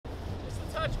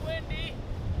touch windy.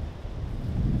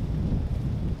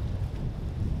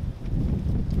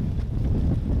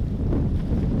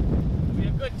 It'll be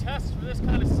a good test for this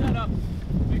kind of setup.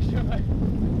 Make sure my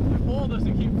pole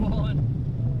doesn't keep falling.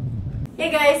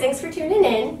 Hey guys, thanks for tuning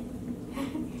in.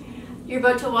 You're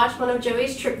about to watch one of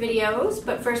Joey's trip videos,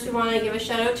 but first we want to give a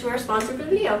shout out to our sponsor for the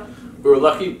video. We were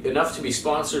lucky enough to be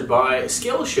sponsored by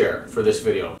Skillshare for this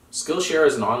video. Skillshare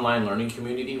is an online learning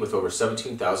community with over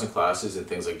 17,000 classes in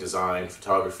things like design,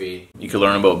 photography. You can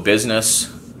learn about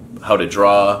business, how to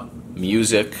draw,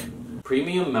 music.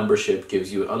 Premium membership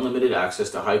gives you unlimited access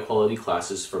to high quality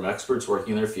classes from experts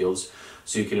working in their fields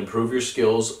so you can improve your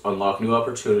skills, unlock new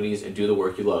opportunities, and do the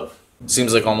work you love.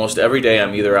 Seems like almost every day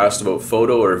I'm either asked about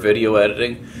photo or video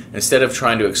editing. Instead of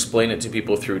trying to explain it to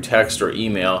people through text or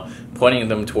email, pointing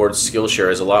them towards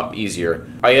Skillshare is a lot easier.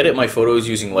 I edit my photos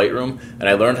using Lightroom, and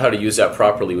I learned how to use that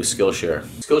properly with Skillshare.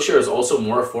 Skillshare is also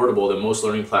more affordable than most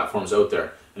learning platforms out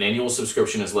there. An annual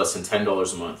subscription is less than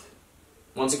 $10 a month.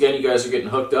 Once again, you guys are getting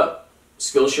hooked up.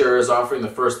 Skillshare is offering the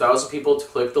first 1,000 people to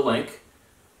click the link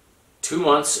 2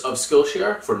 months of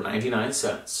Skillshare for 99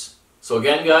 cents. So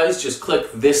again, guys, just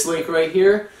click this link right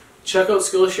here. Check out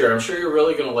Skillshare. I'm sure you're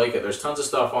really going to like it. There's tons of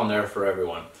stuff on there for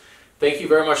everyone. Thank you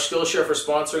very much, Skillshare, for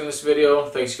sponsoring this video.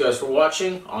 Thanks, you guys, for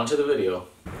watching. On to the video.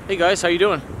 Hey guys, how you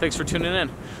doing? Thanks for tuning in.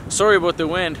 Sorry about the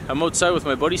wind. I'm outside with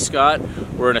my buddy Scott.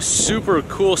 We're in a super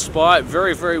cool spot,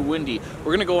 very, very windy.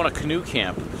 We're gonna go on a canoe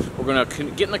camp. We're gonna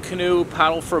get in the canoe,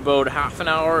 paddle for about half an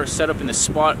hour, set up in this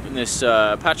spot, in this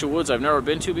patch of woods I've never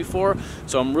been to before,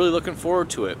 so I'm really looking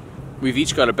forward to it. We've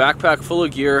each got a backpack full of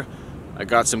gear. I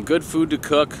got some good food to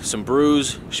cook, some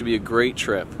brews. Should be a great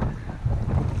trip.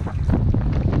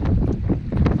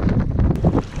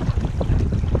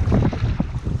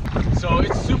 So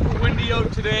it's super windy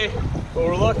out today, but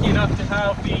we're lucky enough to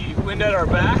have the wind at our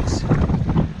backs,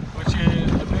 which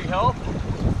is a big help.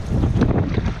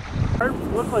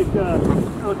 Looks like a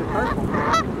cardboard.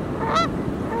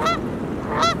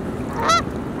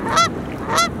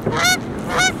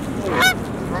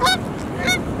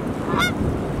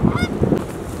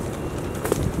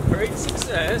 Great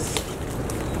success.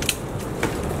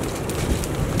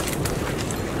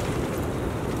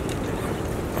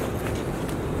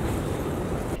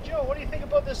 Joe, what do you think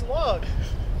about this log?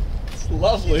 It's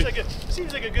lovely.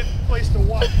 Seems like a good place to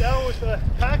walk down with the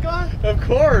pack on. Of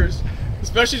course.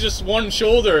 Especially just one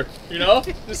shoulder, you know?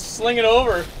 Just sling it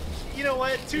over. You know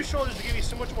what? 2 shoulders to give you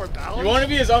so much more balance. You want to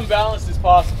be as unbalanced as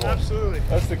possible. Absolutely.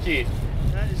 That's the key.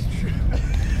 That is true.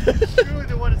 It's truly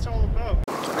what it's all about.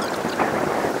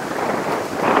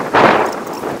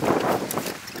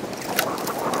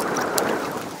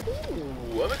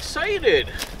 Ooh, I'm excited.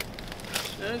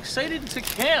 I'm excited to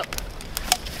camp.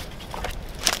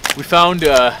 We found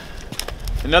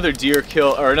another deer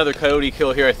kill, or another coyote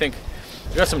kill here, I think.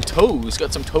 We got some toes.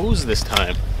 Got some toes this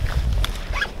time.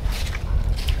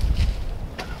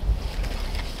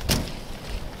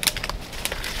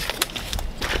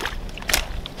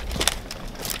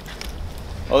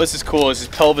 Oh, this is cool. This is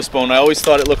pelvis bone. I always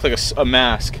thought it looked like a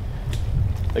mask,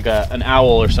 like an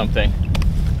owl or something.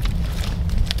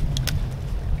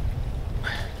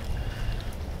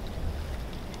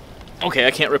 Okay,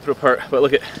 I can't rip it apart, but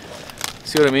look at,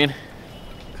 see what I mean?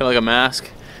 Kind of like a mask.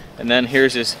 And then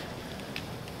here's his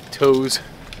toes.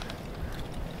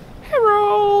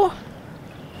 Hello!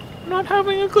 I'm not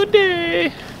having a good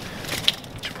day.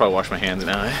 Should probably wash my hands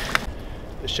now, eh?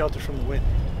 The shelter from the wind.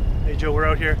 Hey Joe, we're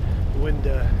out here. The wind,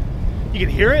 you can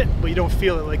hear it, but you don't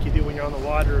feel it like you do when you're on the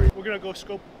water. We're gonna go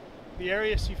scope the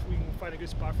area, see if we can find a good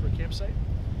spot for a campsite.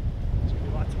 There's gonna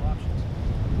be lots of options.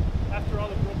 After all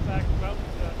the Brokeback Mountain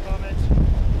comments,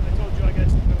 I told you I got to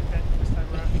sleep in a tent this time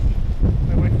around.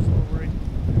 My wife was a little worried.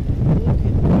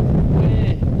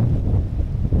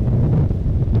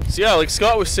 So yeah, like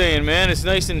Scott was saying, man, it's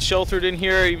nice and sheltered in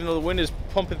here. Even though the wind is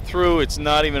pumping through, it's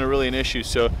not even really an issue.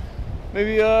 So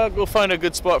maybe go find a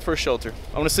good spot for a shelter.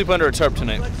 I'm gonna sleep under a tarp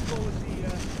tonight.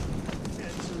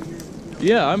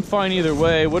 Yeah, I'm fine either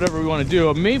way. Whatever we want to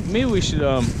do. Maybe we should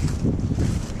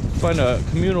find a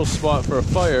communal spot for a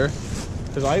fire,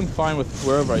 because I'm fine with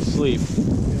wherever I sleep.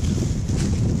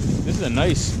 This is a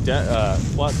nice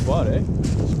flat spot, eh?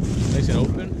 Nice and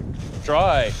open.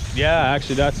 Dry. Yeah,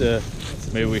 actually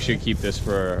maybe we should keep this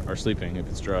for our sleeping if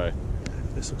it's dry.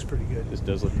 This looks pretty good. This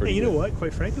does look pretty good. Hey, you know what?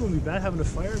 Quite frankly, it wouldn't be bad having a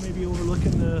fire, maybe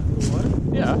overlooking the water.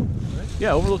 Yeah. Right?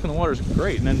 Yeah, overlooking the water is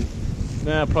great. And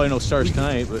then, probably no stars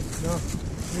tonight, but... No.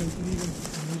 Even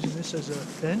using this as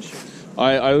a bench?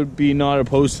 I would be not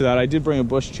opposed to that. I did bring a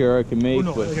bush chair I can make. Oh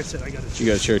no, but like I said, I got a chair.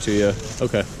 You got a chair too, yeah.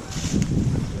 Okay.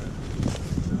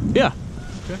 Yeah.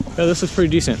 Okay. Yeah, this looks pretty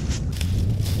decent.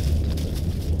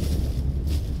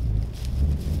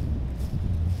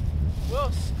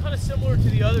 similar to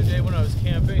the other day when I was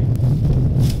camping.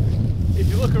 If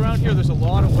you look around here, there's a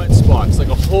lot of wet spots, like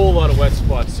a whole lot of wet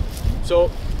spots. So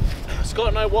Scott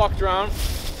and I walked around.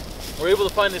 We're able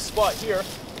to find this spot here.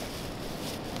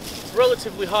 It's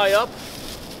relatively high up,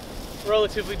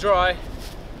 relatively dry,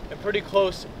 and pretty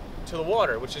close to the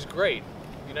water, which is great.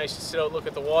 It'd be nice to sit out and look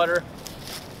at the water.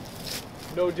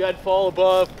 No deadfall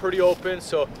above, pretty open.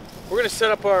 So we're gonna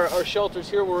set up our shelters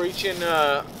here. We're each in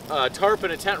a tarp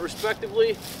and a tent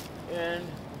respectively. And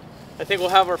I think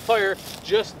we'll have our fire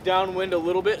just downwind a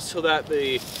little bit so that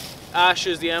the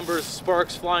ashes, the embers,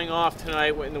 sparks flying off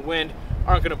tonight in the wind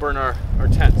aren't gonna burn our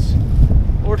tents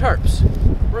or tarps,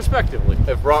 respectively.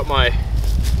 I've brought my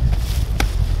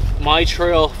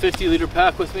Trail 50-liter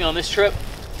pack with me on this trip.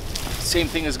 Same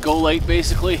thing as Go Light,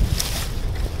 basically.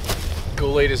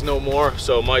 Go Light is no more,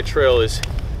 so My Trail is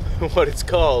what it's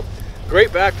called.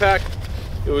 Great backpack.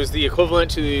 It was the equivalent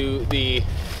to the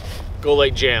Go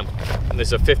Light Jam, and this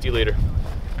is a 50-liter.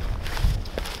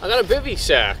 I got a bivy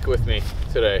sack with me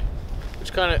today,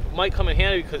 which kind of might come in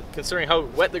handy considering how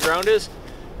wet the ground is,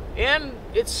 and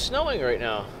it's snowing right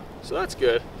now, so that's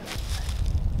good.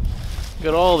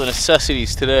 Got all the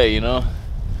necessities today, you know?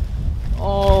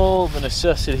 All the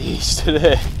necessities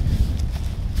today.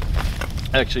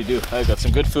 I actually do. I got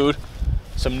some good food,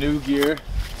 some new gear,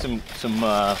 some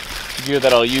gear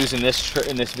that I'll use in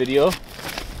this video.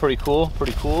 Pretty cool,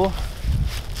 pretty cool.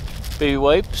 Baby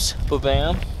wipes,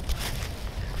 ba-bam.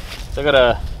 So I got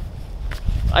a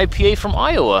IPA from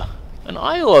Iowa, an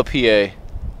Iowa PA.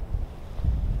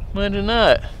 Imagine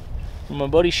that, from my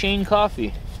buddy Shane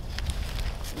Coffee.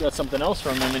 Got something else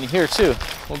from him in here too.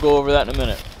 We'll go over that in a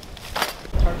minute.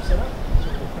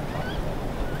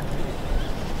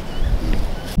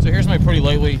 So here's my pretty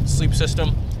lightweight sleep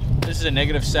system. This is a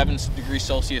 -7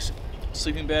 °C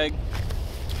sleeping bag.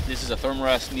 This is a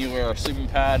Thermarest Neoair sleeping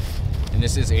pad, and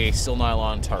this is a Sil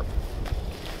Nylon tarp.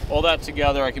 All that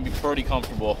together, I can be pretty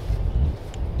comfortable.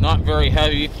 Not very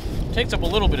heavy. Takes up a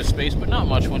little bit of space, but not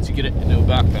much once you get it into a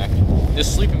backpack.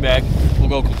 This sleeping bag will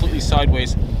go completely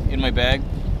sideways in my bag.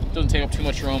 Doesn't take up too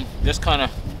much room. This kind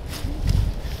of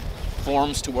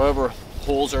forms to wherever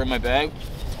holes are in my bag.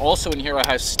 Also in here I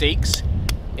have stakes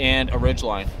and a ridge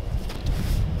line.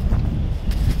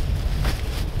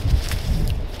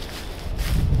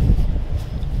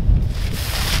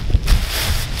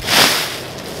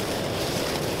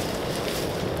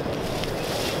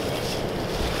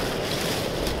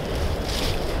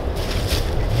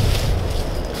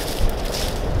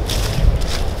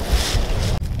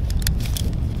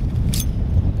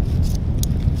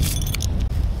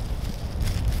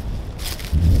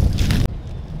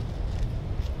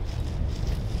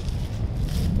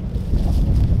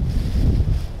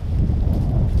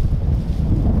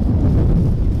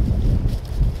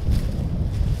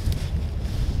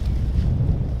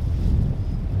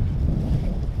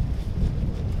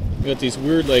 Got these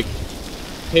weird, like,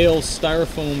 pale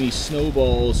styrofoamy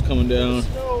snowballs coming down.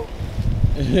 Snow.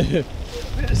 A little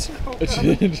bit of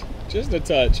snow. Just a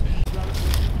touch.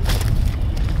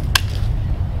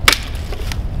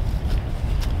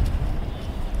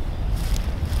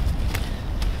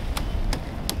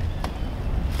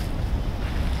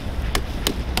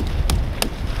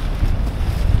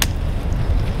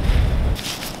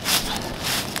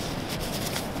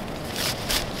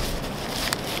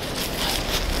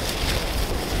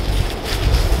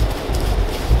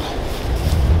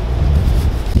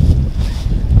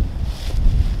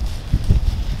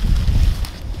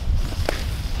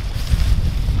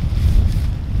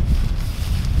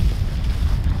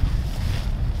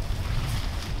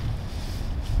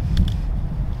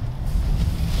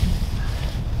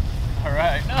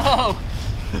 No! Oh,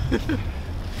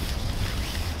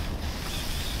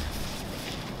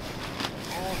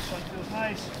 this one feels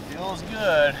nice. Feels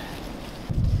good.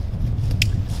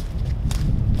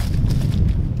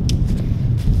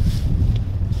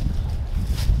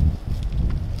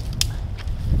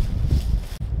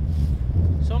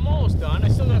 So I'm almost done. I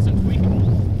still got some tweaking.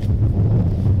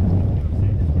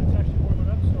 It's actually warming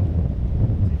up, so I'll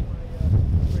take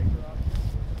my breaker off.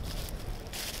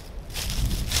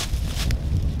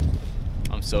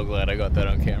 I'm so glad I got that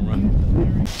on camera.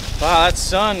 Wow, that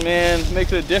sun, man,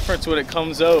 makes a difference when it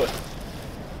comes out.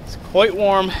 It's quite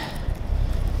warm.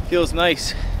 Feels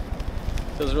nice.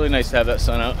 Feels really nice to have that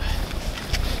sun out.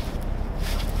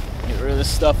 Get rid of this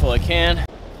stuff while I can.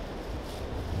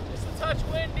 Just a touch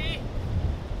windy.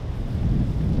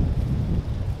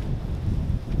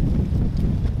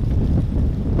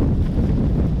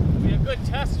 It'll be a good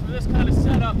test for this kind of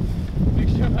setup. Make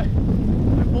sure my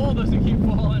pole doesn't keep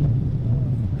falling.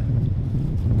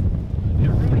 A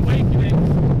rude awakening.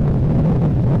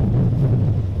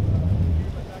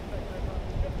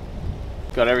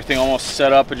 everything almost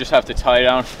set up. I just have to tie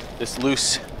down this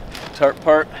loose tarp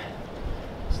part.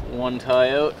 Just one tie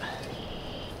out.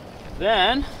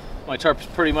 Then my tarp is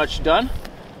pretty much done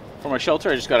for my shelter.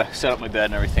 I just gotta set up my bed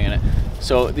and everything in it.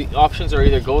 So the options are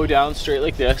either go down straight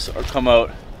like this or come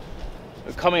out.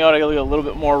 Coming out, I gotta get a little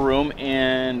bit more room,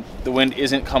 and the wind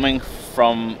isn't coming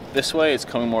from this way, it's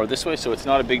coming more this way, so it's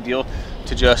not a big deal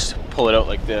to just pull it out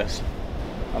like this.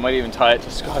 I might even tie it to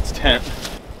Scott's tent.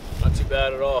 Not too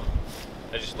bad at all.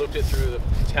 I just looped it through the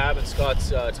tab in Scott's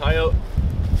tie out.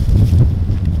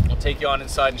 I'll take you on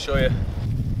inside and show you.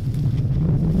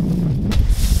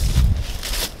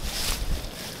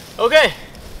 Okay,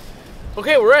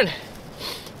 we're in.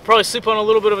 Probably sleep on a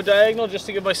little bit of a diagonal just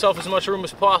to give myself as much room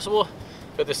as possible.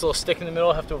 Got this little stick in the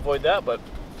middle, I have to avoid that, but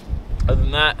other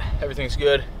than that, everything's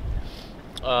good.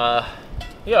 Yeah,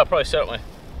 I'll probably set up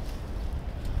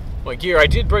my gear. I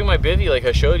did bring my bivvy like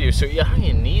I showed you, so yeah, I don't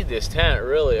even need this tent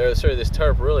really, or sorry, this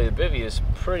tarp really. The bivvy is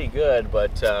pretty good,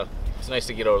 but it's nice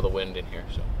to get out of the wind in here,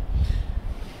 so.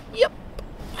 Yep.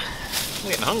 I'm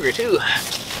getting hungry too.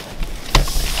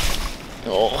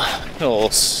 Little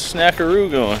snackaroo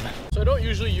going. So I don't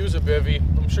usually use a bivvy.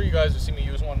 I'm sure you guys have seen me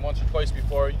use one once or twice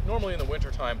before, normally in the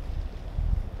winter time.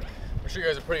 I'm sure you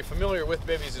guys are pretty familiar with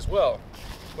bivvies as well.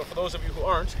 But for those of you who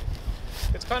aren't,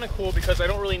 it's kind of cool because I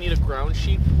don't really need a ground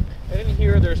sheet. And in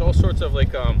here there's all sorts of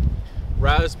like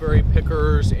raspberry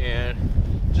pickers and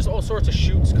just all sorts of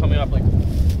shoots coming up, like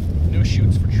new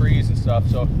shoots for trees and stuff.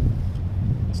 So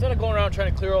instead of going around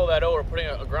trying to clear all that out or putting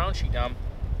a ground sheet down,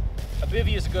 a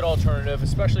bivvy is a good alternative,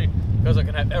 especially because I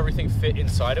can have everything fit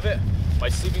inside of it. My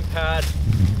sleeping pad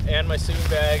and my sleeping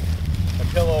bag, a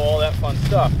pillow, all that fun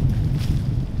stuff.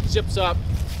 Zips up,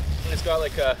 and it's got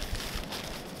like a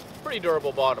pretty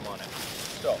durable bottom on it.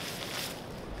 So,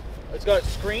 it's got a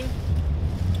screen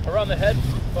around the head,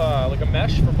 like a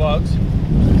mesh for bugs.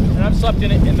 And I've slept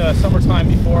in it in the summertime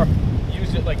before,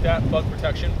 used it like that, bug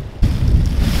protection.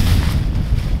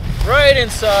 Right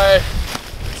inside,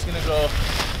 it's gonna go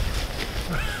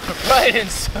right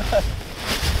inside.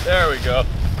 There we go.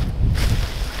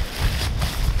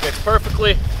 Fits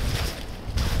perfectly.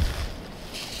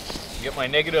 Get my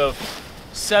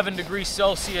 -7 degrees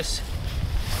Celsius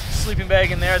sleeping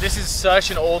bag in there. This is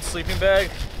such an old sleeping bag.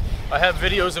 I have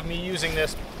videos of me using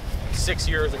this 6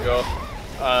 years ago.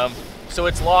 So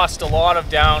it's lost a lot of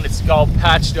down. It's all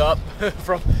patched up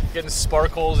from getting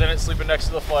sparkles in it, sleeping next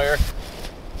to the fire.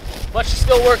 But it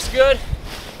still works good.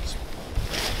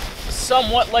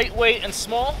 Somewhat lightweight and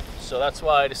small, so that's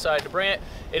why I decided to bring it.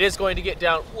 It is going to get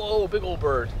down, whoa, big old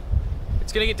bird.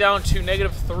 It's going to get down to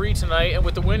 -3 tonight, and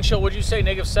with the wind chill, would you say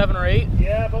 -7 or 8?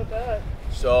 Yeah, about that.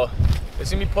 So it's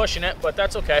going to be pushing it, but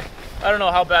that's okay. I don't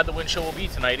know how bad the wind chill will be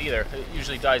tonight either. It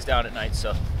usually dies down at night,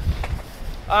 so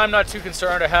I'm not too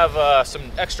concerned. I have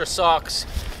some extra socks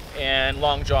and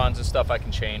long johns and stuff I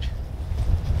can change.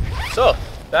 So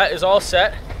that is all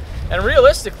set, and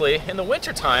realistically, in the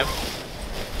winter time,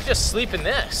 just sleep in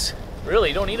this. Really,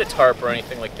 you don't need a tarp or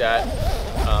anything like that.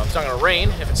 It's not gonna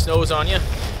rain. If it snows on you,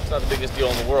 it's not the biggest deal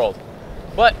in the world.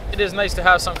 But it is nice to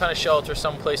have some kind of shelter,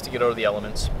 some place to get out of the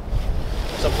elements,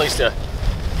 some place to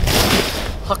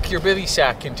huck your bivvy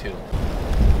sack into.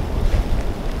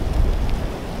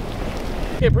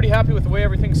 Okay, pretty happy with the way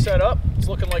everything's set up. It's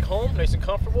looking like home, nice and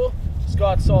comfortable.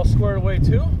 Scott's all squared away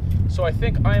too. So I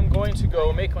think I am going to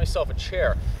go make myself a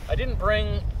chair. I didn't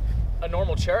bring a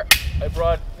normal chair. I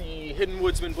brought the Hidden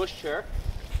Woodsman bush chair.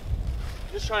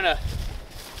 Just trying to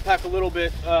pack a little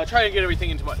bit, try to get everything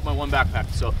into my one backpack.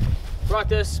 So brought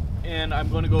this, and I'm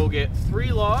going to go get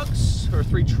 3 logs, or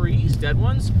 3 trees, dead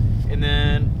ones, and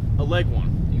then a leg one.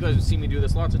 You guys have seen me do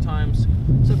this lots of times,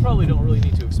 so I probably don't really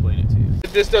need to explain it to you.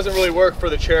 This doesn't really work for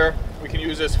the chair. We can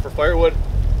use this for firewood.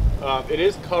 It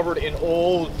is covered in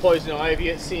old poison ivy,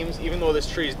 it seems, even though this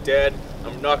tree is dead.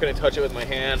 I'm not going to touch it with my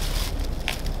hand.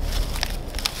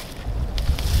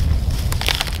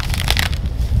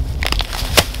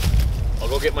 I'll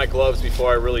go get my gloves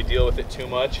before I really deal with it too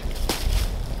much.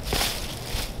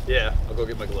 Yeah, I'll go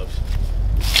get my gloves.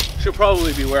 Should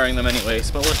probably be wearing them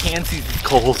anyways, but we're handsy and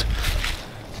cold.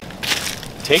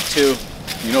 Take 2.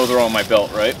 You know they're on my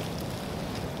belt, right?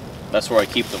 That's where I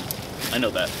keep them. I know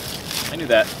that. I knew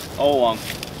that all along.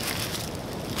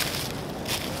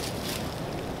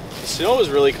 The snow is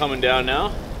really coming down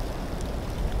now.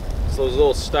 It's those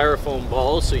little styrofoam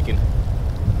balls, so you can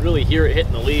really hear it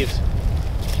hitting the leaves.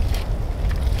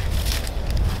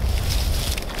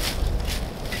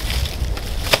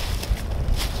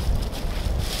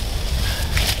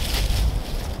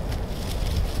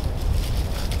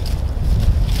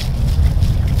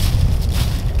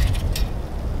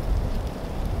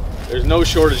 There's no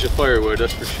shortage of firewood,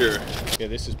 that's for sure. Okay,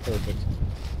 this is perfect.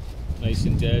 Nice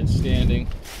and dead, standing,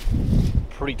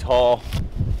 pretty tall,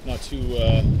 not too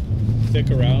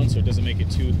thick around, so it doesn't make it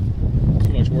too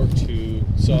much work to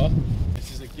saw.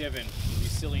 This is a given. It'd be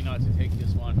silly not to take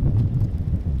this one.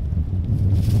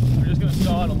 I'm just gonna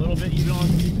saw it a little bit, even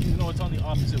though it's on the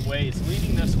opposite way. It's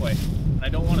leaning this way, and I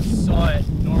don't want to saw it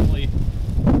normally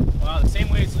the same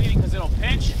way it's leaning, because it'll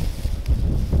pinch.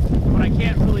 But I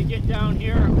can't really get down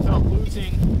here without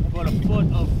losing about a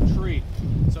foot of tree.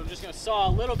 So I'm just gonna saw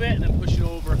a little bit and then push it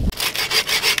over.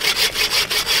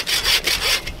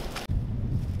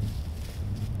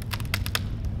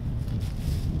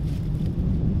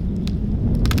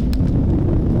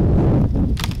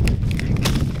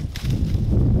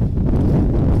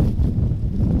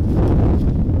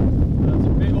 That's a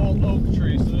big old oak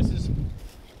tree, so this is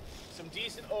some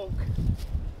decent oak.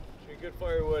 Should be good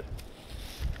firewood.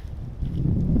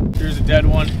 Here's a dead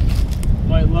one.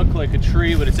 Might look like a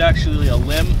tree, but it's actually a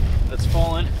limb that's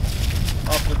fallen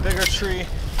off the bigger tree.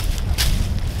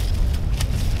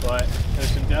 But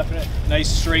there's some definite nice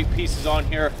straight pieces on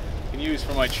here I can use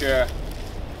for my chair.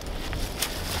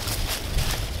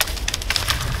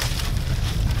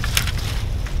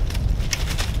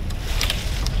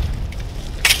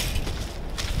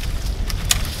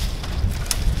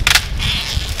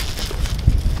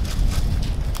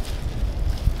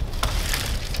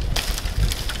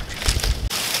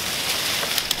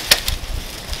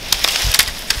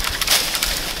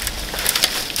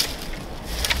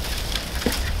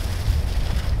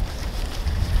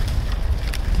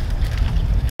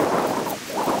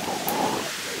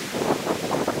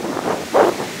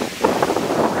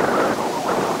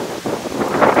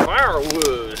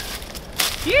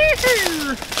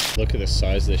 Look at the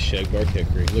size of this shagbark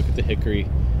hickory. Look at the hickory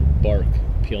bark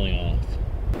peeling off.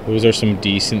 Those are some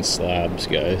decent slabs,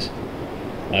 guys.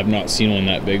 I've not seen one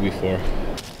that big before.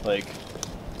 Like,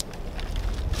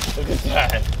 look at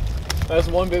that. That's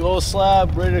one big old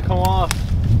slab ready to come off.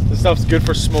 This stuff's good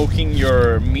for smoking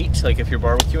your meat, like if you're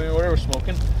barbecuing or whatever,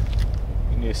 smoking.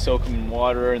 You can just soak them in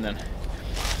water and then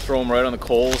throw them right on the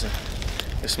coals, and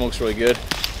it smokes really good.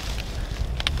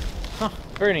 Huh,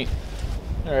 very neat.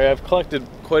 Alright, I've collected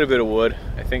quite a bit of wood.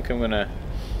 I think I'm gonna,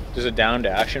 there's a down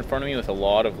dash in front of me with a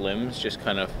lot of limbs just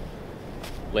kind of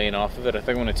laying off of it. I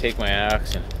think I'm gonna take my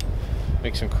axe and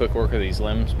make some quick work of these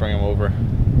limbs, bring them over,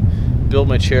 build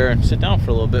my chair and sit down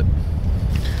for a little bit.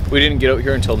 We didn't get out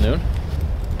here until noon,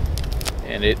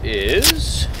 and it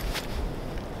is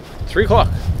 3 o'clock.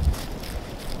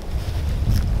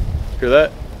 Hear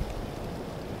that?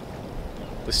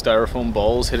 The styrofoam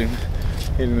balls hitting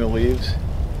the leaves.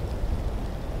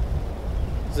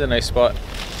 This is a nice spot.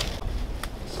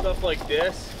 Stuff like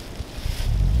this.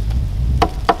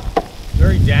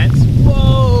 Very dense.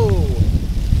 Whoa!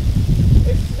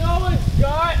 It's snowing,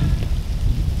 Scott!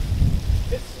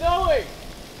 It's snowing!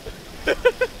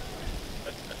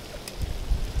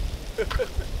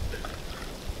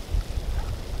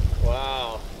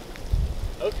 Wow.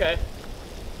 Okay.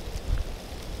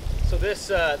 So this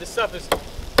stuff is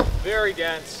very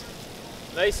dense.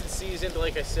 Nice and seasoned,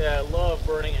 like I said. I love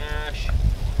burning ash.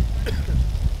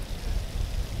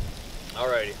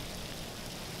 Alrighty.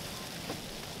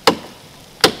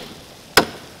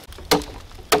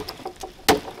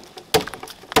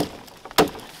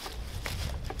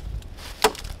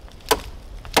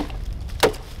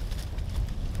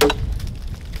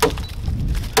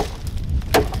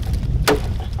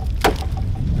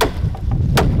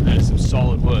 That is some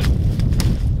solid wood.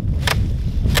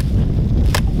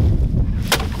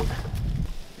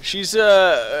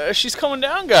 She's coming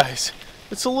down, guys.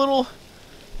 It's a little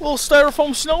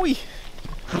styrofoam snowy.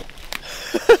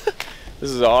 This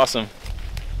is awesome.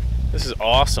 This is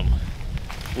awesome.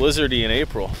 Blizzardy in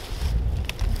April.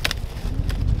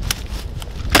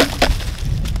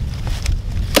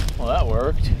 Well, that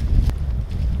worked.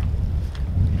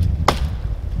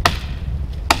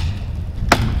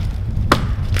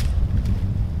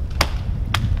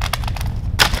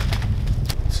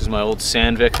 This is my old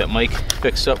Sandvik that Mike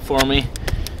fixed up for me,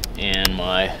 and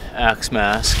my axe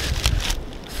mask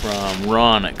from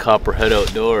Ron at Copperhead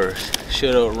Outdoors.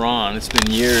 Shout out Ron, it's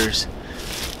been years.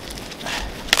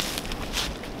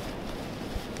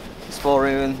 This Fall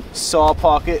Raven saw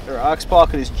pocket or axe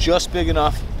pocket is just big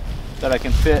enough that I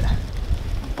can fit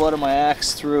the butt of my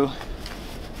axe through,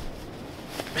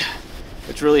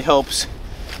 which really helps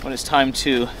when it's time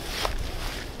to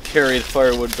carry the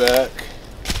firewood back.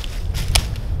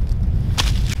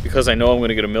 Because I know I'm going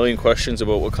to get a million questions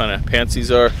about what kind of pants these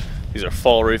are. These are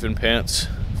Fall Raven pants.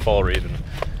 Fall Raven.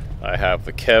 I have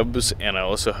the Kebs and I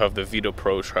also have the Vita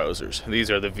Pro trousers.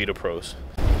 These are the Vita Pros.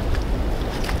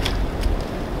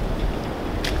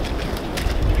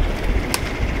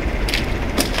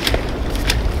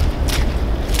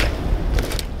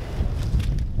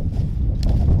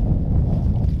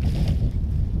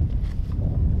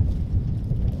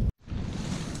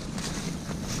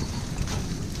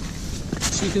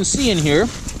 you can see in here,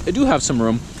 I do have some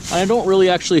room. And I don't really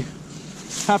actually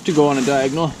have to go on a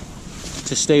diagonal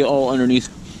to stay all underneath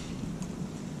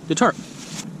the tarp.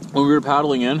 When we were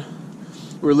paddling in,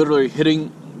 we were literally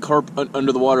hitting carp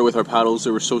under the water with our paddles.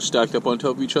 They were so stacked up on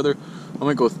top of each other. I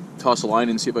might go toss a line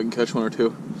and see if I can catch one or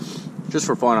two. Just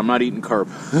for fun. I'm not eating carp,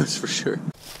 that's for sure.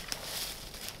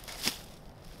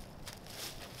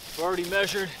 I've already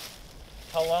measured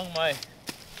how long my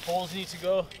poles need to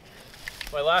go.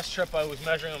 My last trip I was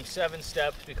measuring them 7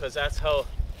 steps because that's how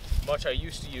much I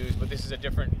used to use, but this is a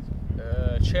different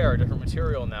chair, a different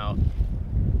material now.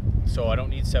 So I don't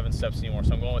need 7 steps anymore,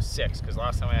 so I'm going with 6 because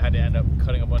last time I had to end up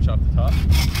cutting a bunch off the top.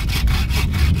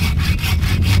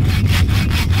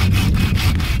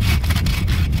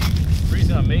 The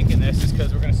reason I'm making this is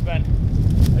because we're going to spend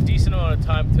a decent amount of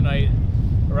time tonight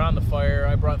around the fire.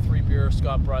 I brought 3 beers,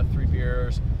 Scott brought 3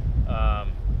 beers. We're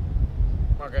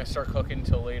not going to start cooking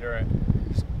until later.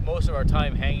 Most of our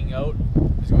time hanging out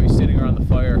is going to be sitting around the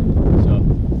fire, so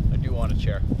I do want a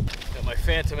chair. Got my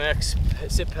Phantom X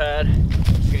sit pad. I'm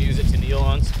just going to use it to kneel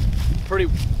on. It's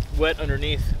pretty wet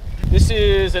underneath. This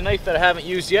is a knife that I haven't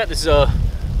used yet. This is a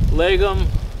Legum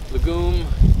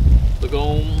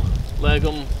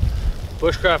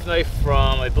Bushcraft knife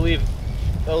from, I believe,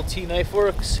 LT Knife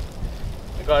Works.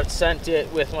 I got sent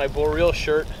it with my Boreal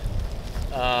shirt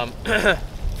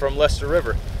from Leicester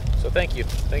River. So thank you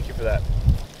for that.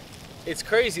 It's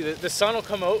crazy that the sun will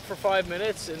come out for 5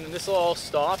 minutes and then this will all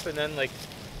stop and then like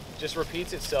just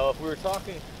repeats itself. We were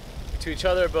talking to each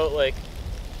other about like,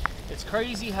 it's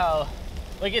crazy how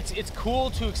like it's cool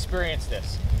to experience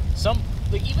this.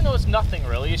 Like even though it's nothing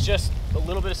really, it's just a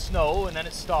little bit of snow and then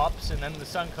it stops and then the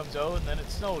sun comes out and then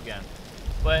it's snow again.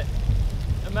 But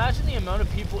imagine the amount of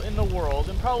people in the world,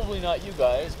 and probably not you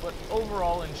guys, but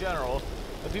overall in general,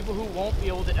 the people who won't be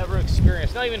able to ever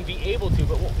experience, not even be able to,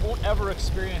 but won't ever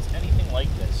experience anything like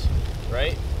this,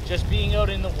 right? Just being out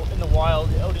in the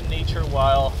wild, out in nature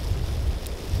while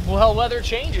weather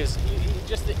changes.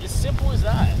 Just as simple as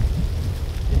that.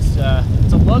 It's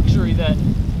a luxury that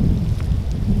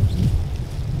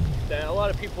a lot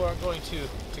of people aren't going to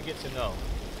get to know,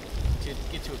 to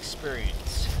get to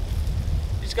experience.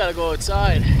 You just gotta go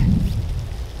outside.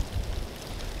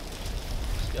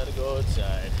 Just gotta go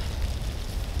outside.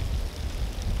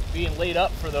 Being laid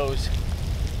up for those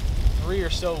 3 or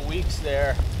so weeks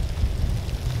there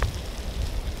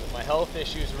with my health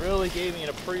issues really gave me an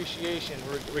appreciation,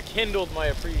 rekindled my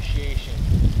appreciation,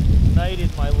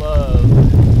 ignited my love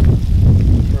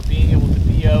for being able to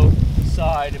be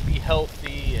outside and be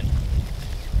healthy and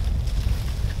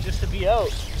just to be out,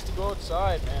 just to go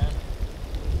outside, man.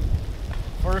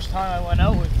 First time I went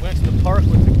out, we went to the park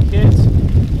with the kids,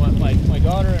 my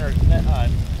daughter and her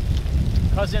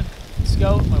cousin,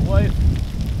 Scout, my wife.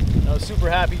 And I was super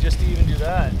happy just to even do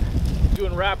that.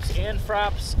 Doing wraps and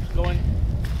fraps, going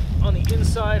on the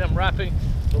inside. I'm wrapping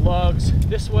the logs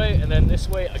this way and then this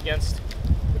way against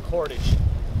the cordage.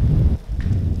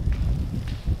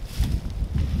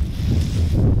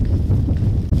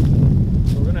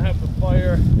 So we're gonna have the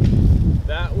fire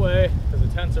that way because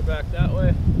the tents are back that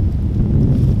way.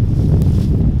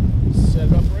 Set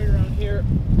it up right around here.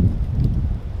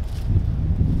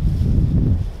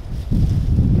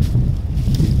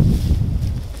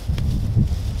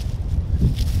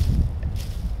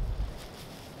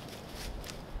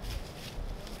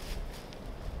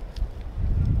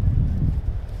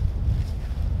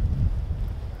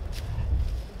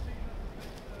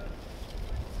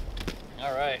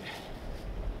 All right,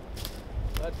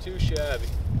 not too shabby.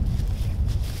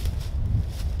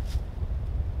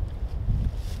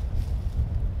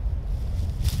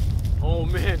 Oh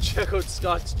man, check out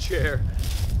Scott's chair.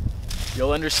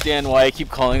 You'll understand why I keep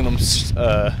calling them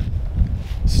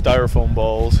styrofoam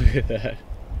balls. Look at that.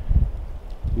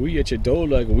 We at your door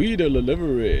like we the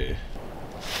delivery.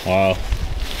 Wow.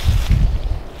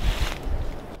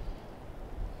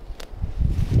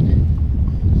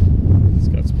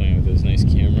 Scott's playing with his nice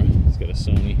camera. He's got a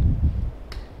Sony.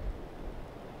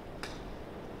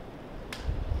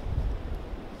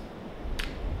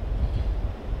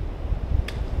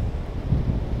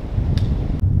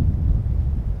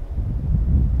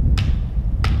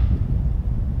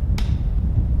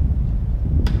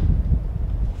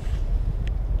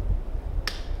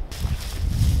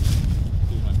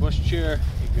 Chair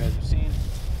you guys have seen.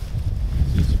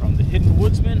 This is from the Hidden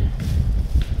Woodsman.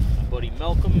 My buddy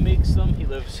Malcolm makes them. He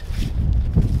lives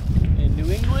in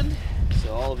New England,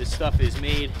 so all of his stuff is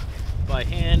made by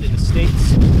hand in the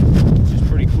States, which is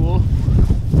pretty cool.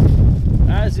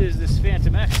 As is this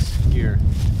Phantom X gear.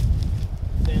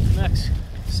 Phantom X,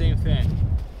 same thing.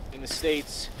 In the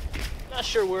States, Not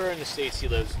sure where in the States he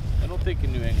lives. I don't think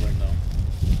in New England though.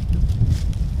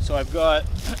 So I've got,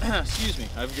 excuse me,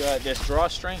 I've got this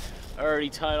drawstring already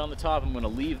tied on the top. I'm going to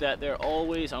leave that there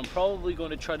always. I'm probably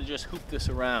going to try to just hoop this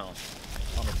around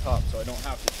on the top so I don't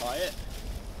have to tie it,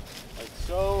 like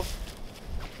so.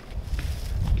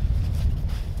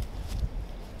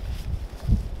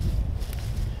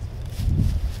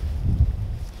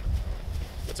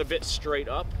 It's a bit straight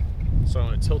up, so I'm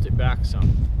going to tilt it back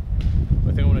some.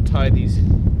 I think I'm going to tie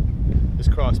this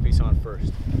cross piece on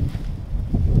first.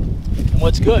 And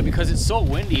what's good, because it's so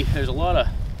windy, there's a lot of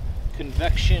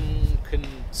convection,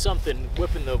 something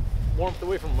whipping the warmth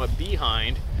away from my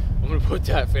behind. I'm going to put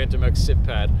that Phantom X sit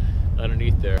pad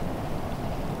underneath there.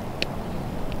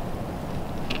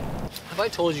 Have I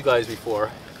told you guys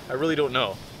before? I really don't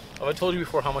know. Have I told you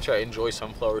before how much I enjoy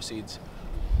sunflower seeds?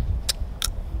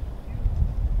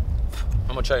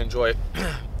 How much I enjoy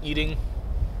eating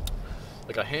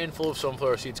like a handful of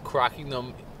sunflower seeds, cracking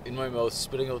them in my mouth,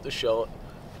 spitting out the shell,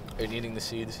 and eating the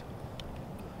seeds.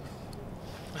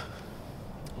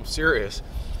 I'm serious.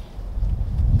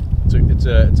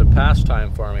 It's a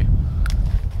pastime for me.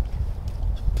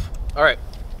 All right,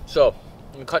 so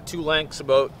I'm gonna cut two lengths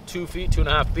about 2 feet,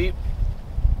 2.5 feet,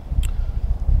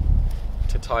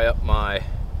 to tie up my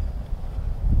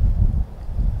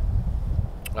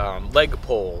leg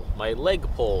pole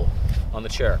on the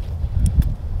chair.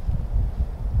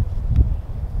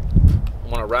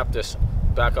 I want to wrap this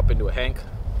back up into a hank.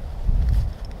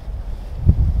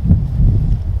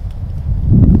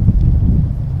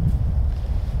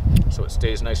 So it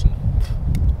stays nice and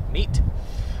neat.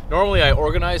 Normally I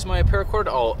organize my paracord.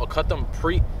 I'll cut them,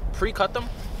 pre-cut them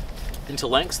into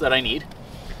lengths that I need.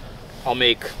 I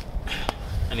need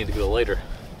to get a lighter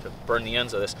to burn the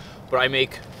ends of this, but I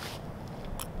make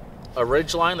a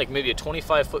ridge line, like maybe a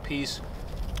 25-foot piece,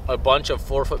 a bunch of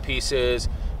 4-foot pieces,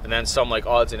 and then some like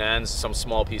odds and ends, some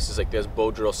small pieces like this,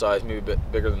 bow drill size, maybe a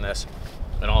bit bigger than this.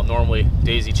 And I'll normally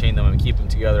daisy chain them and keep them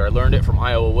together. I learned it from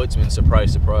Iowa woodsmen,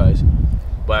 surprise, surprise.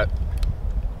 But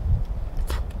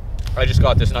I just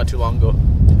got this not too long ago.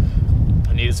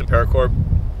 I needed some paracord,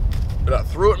 but I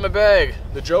threw it in my bag,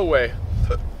 the Joe way.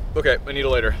 Okay, I need a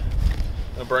lighter.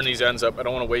 I'm gonna burn these ends up. I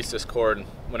don't want to waste this cord. And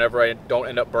whenever I don't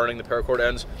end up burning the paracord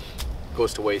ends, it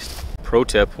goes to waste. Pro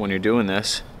tip when you're doing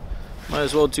this, might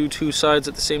as well do two sides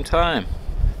at the same time.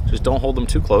 Just don't hold them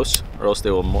too close or else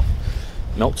they will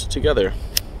melt together.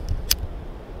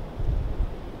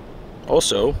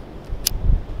 Also,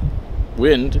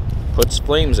 wind puts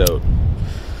flames out.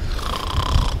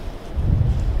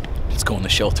 Let's go in the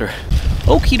shelter.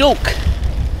 Okie doke.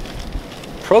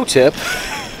 Pro tip,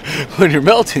 when you're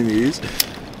melting these,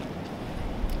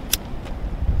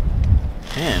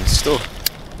 man, still,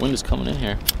 wind is coming in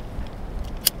here.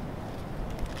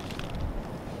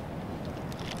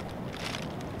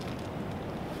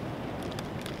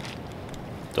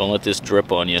 Don't let this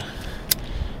drip on you.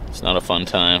 It's not a fun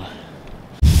time.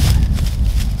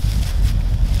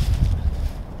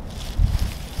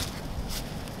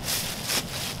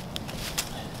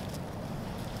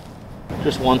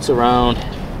 Just once around,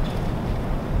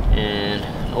 and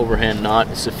an overhand knot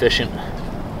is sufficient.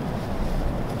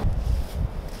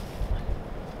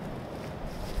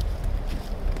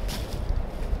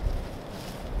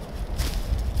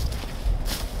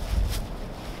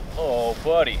 Oh,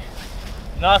 buddy,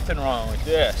 nothing wrong with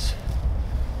this.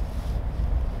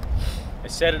 I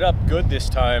set it up good this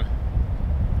time.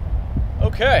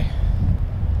 Okay,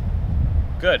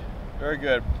 good, very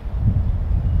good.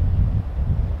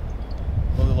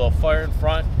 A little fire in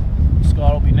front.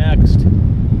 Scott will be next.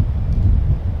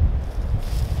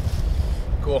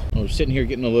 Cool. We're sitting here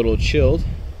getting a little chilled.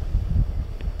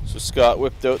 So Scott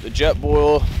whipped out the jet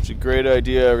boil, which is a great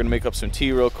idea. We're gonna make up some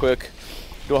tea real quick.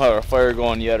 Don't have our fire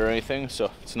going yet or anything,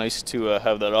 so it's nice to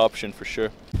have that option for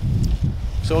sure.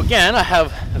 So again, I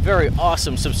have very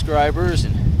awesome subscribers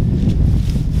and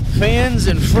fans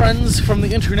and friends from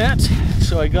the internet.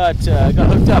 So I got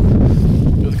hooked up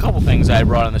with a couple things I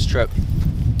brought on this trip.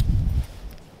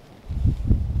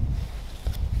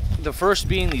 The first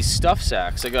being these stuff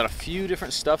sacks. I got a few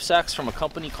different stuff sacks from a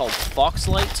company called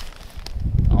Foxlight.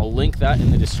 I'll link that in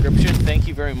the description. Thank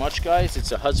you very much, guys.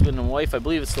 It's a husband and wife. I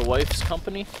believe it's the wife's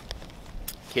company.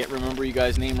 Can't remember you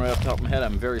guys' name right off the top of my head.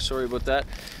 I'm very sorry about that.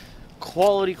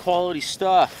 Quality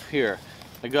stuff here.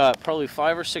 I got probably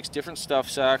 5 or 6 different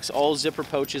stuff sacks, all zipper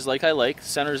pouches like I like.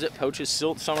 Center zip pouches,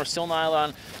 some are still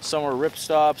nylon, some are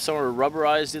ripstop, some are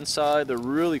rubberized inside. They're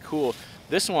really cool.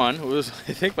 This one was,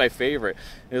 I think, my favorite.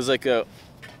 It was like a,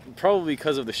 probably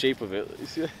because of the shape of it. You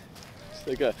see, it's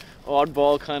like a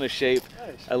oddball kind of shape.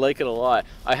 Nice. I like it a lot.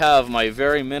 I have my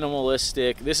very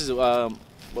minimalistic, this is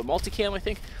multicam, I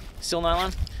think, steel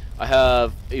nylon. I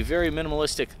have a very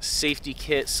minimalistic safety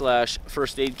kit slash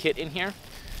first aid kit in here.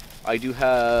 I do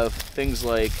have things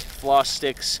like floss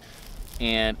sticks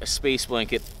and a space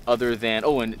blanket other than,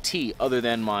 oh, and tea other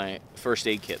than my first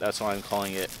aid kit. That's why I'm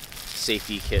calling it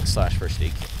safety kit slash first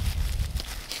aid kit.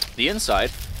 The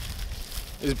inside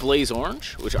is blaze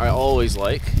orange, which I always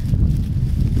like.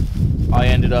 I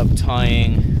ended up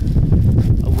tying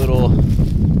a little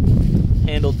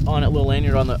handle on it, little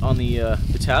lanyard on the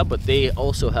tab, but they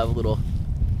also have a little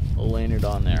lanyard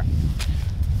on there.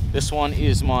 This one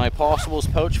is my possibles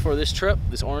pouch for this trip,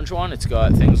 this orange one. It's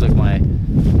got things like my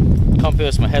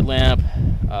compass, my headlamp,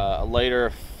 a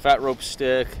lighter, fat rope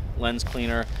stick, lens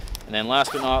cleaner, and then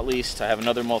last but not least, I have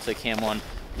another multicam one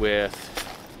with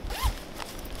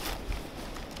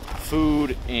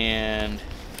food and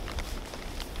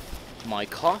my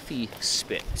coffee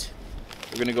spit.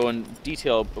 We're gonna go in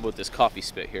detail about this coffee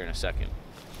spit here in a second.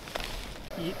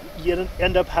 You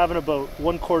end up having about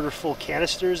 1/4 full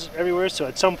canisters everywhere, so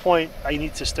at some point I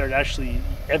need to start actually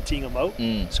emptying them out.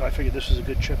 So I figured this was a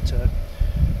good trip to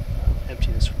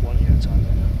empty this one here. It's on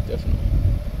there.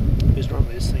 Definitely. Because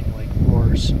normally this thing like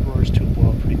roars to a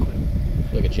boil pretty quick.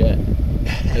 Like a jet.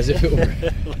 As if it were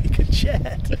like a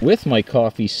jet. With my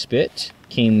coffee spit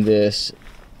came this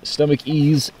Stomach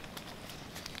Ease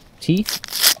tea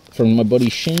from my buddy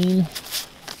Shane.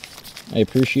 I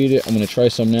appreciate it. I'm gonna try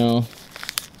some now.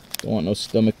 Don't want no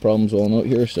stomach problems while I'm out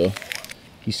here, so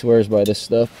he swears by this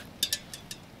stuff.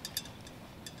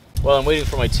 While I'm waiting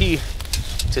for my tea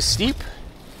to steep,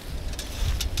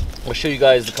 I'll show you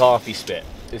guys the coffee spit.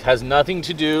 It has nothing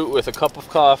to do with a cup of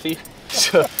coffee.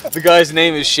 So the guy's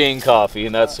name is Shane Coffee,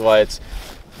 and that's why it's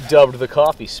dubbed the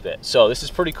coffee spit. So this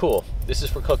is pretty cool. This is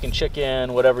for cooking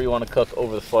chicken, whatever you want to cook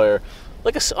over the fire,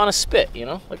 like on a spit, you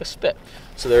know, like a spit.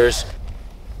 So there's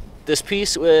this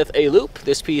piece with a loop,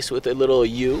 this piece with a little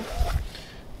U,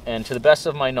 and to the best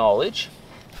of my knowledge,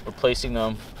 we're placing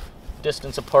them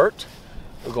distance apart.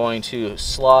 We're going to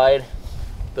slide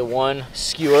the one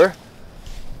skewer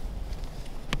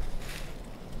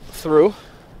through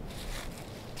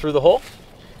the hole,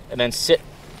 and then sit.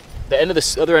 The end of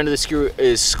the other end of the skewer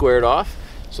is squared off,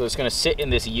 so it's going to sit in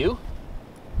this U,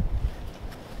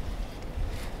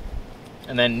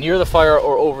 and then near the fire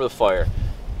or over the fire,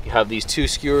 you have these two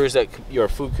skewers that your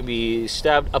food can be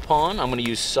stabbed upon. I'm going to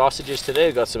use sausages today.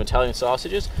 I got some Italian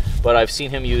sausages, but I've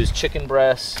seen him use chicken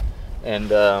breasts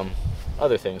and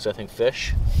other things. I think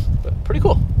fish, but pretty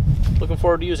cool. Looking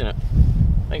forward to using it.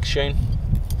 Thanks, Shane.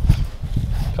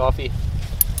 Coffee.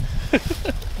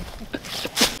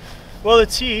 Well, the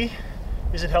tea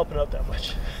isn't helping out that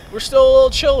much. We're still a little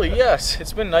chilly, yes.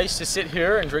 It's been nice to sit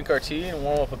here and drink our tea and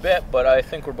warm up a bit, but I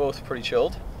think we're both pretty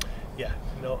chilled. Yeah,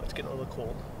 no, it's getting a little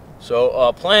cold.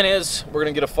 So plan is we're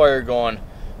gonna get a fire going.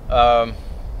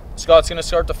 Scott's gonna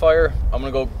start the fire. I'm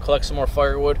gonna go collect some more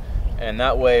firewood, and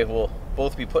that way we'll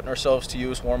both be putting ourselves to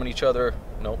use, warming each other.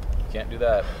 Nope, can't do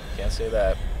that. Can't say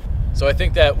that. So I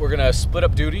think that we're gonna split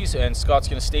up duties, and Scott's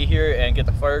gonna stay here and get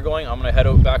the fire going. I'm gonna head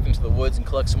out back into the woods and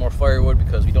collect some more firewood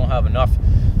because we don't have enough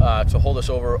to hold us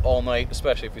over all night,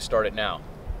 especially if we start it now.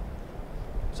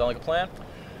 Sound like a plan?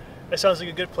 That sounds like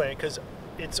a good plan because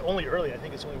it's only early. I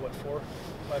think it's only what, 4,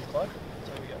 5 o'clock? That's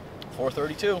what we got.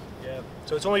 4:32. Yeah.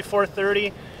 So it's only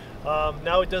 4:30.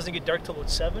 Now it doesn't get dark till about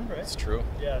 7, right? That's true.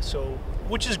 Yeah. So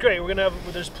which is great. We're gonna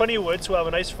have there's plenty of wood, so we'll have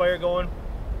a nice fire going,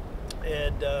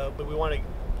 and but we want it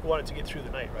to get through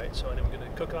the night, right? So then we're gonna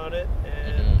cook on it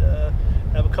and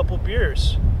have a couple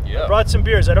beers. Yeah. I brought some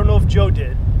beers. I don't know if Joe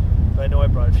did, but I know I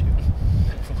brought a few.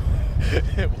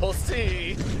 We'll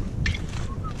see.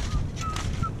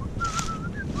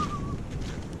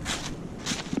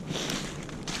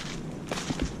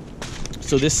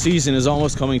 So this season is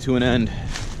almost coming to an end.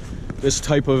 This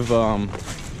type of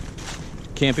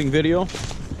camping video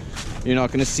you're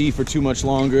not going to see for too much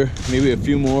longer, maybe a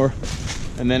few more,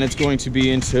 and then it's going to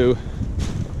be into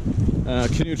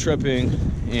canoe tripping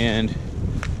and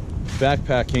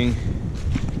backpacking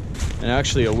and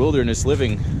actually a wilderness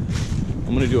living.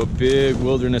 I'm going to do a big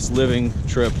wilderness living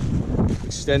trip,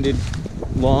 extended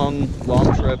long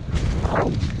trip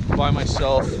by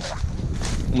myself.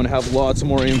 I'm gonna have lots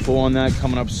more info on that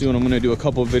coming up soon. I'm gonna do a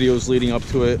couple of videos leading up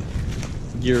to it,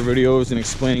 gear videos and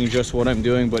explaining just what I'm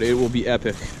doing, but it will be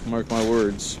epic, mark my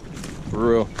words, for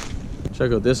real.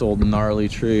 Check out this old gnarly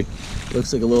tree.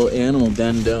 Looks like a little animal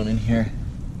den down in here.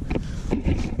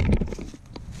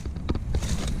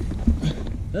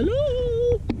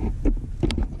 Hello!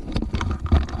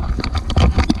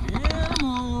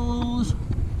 Animals!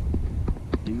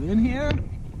 You in here?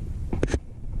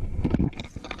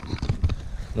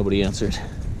 Nobody answered.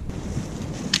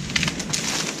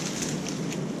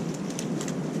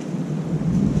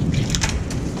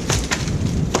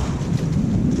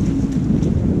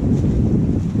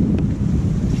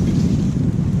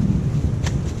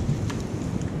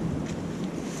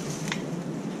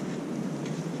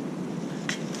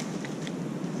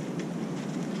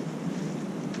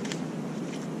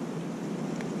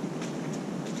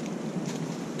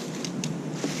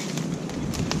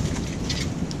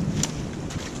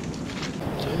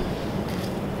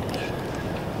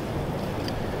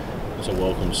 a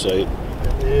welcome sight.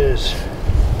 It is.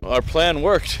 Our plan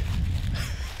worked.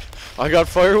 I got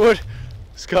firewood,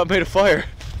 Scott made a fire.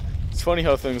 It's funny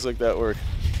how things like that work.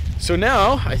 So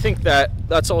now, I think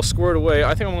that's all squared away.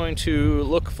 I think I'm going to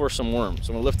look for some worms.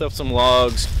 I'm going to lift up some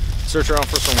logs, search around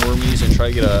for some wormies, and try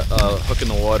to get a hook in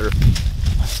the water.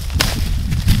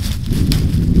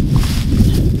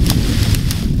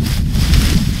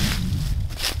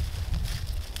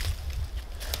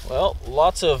 Well,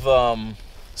 lots of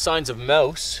signs of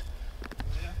mouse.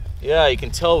 Yeah, you can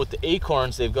tell with the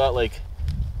acorns, they've got like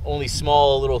only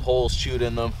small little holes chewed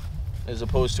in them, as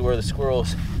opposed to where the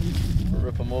squirrels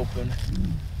rip them open.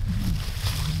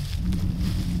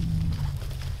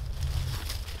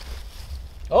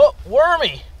 Oh,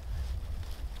 wormy!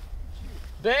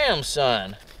 Bam,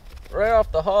 son! Right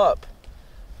off the hop.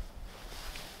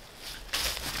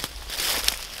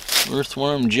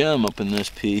 Earthworm gem up in this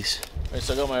piece. Alright,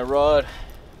 so I got my rod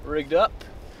rigged up.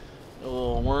 A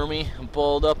little wormy. I'm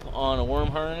balled up on a worm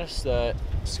harness that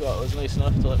Scott was nice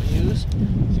enough to let me use.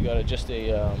 So you got just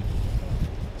a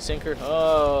sinker.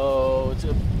 Oh, it's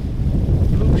a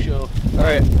poop show.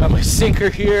 Alright, got my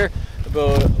sinker here,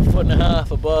 about 1.5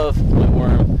 feet above my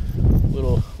worm.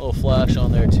 Little flash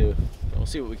on there too. We'll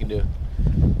see what we can do.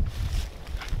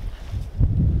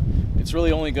 It's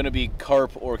really only going to be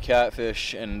carp or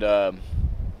catfish, and I'm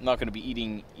not going to be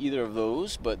eating either of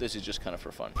those, but this is just kind of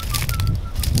for fun.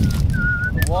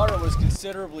 The water was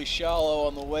considerably shallow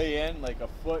on the way in, like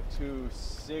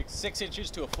 6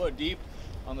 inches to a foot deep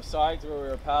on the sides where we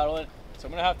were paddling. So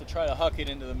I'm gonna have to try to huck it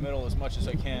into the middle as much as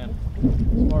I can,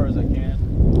 as far as I can.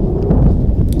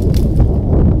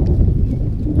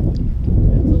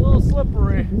 It's a little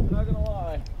slippery, not gonna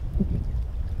lie.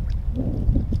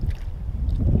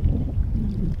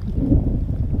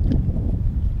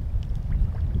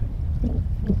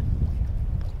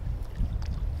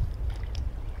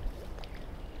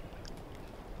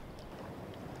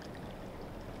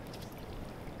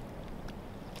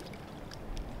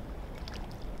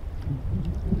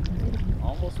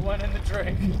 Almost went in the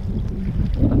drink.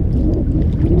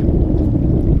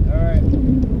 Alright,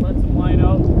 let some line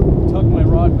out, tuck my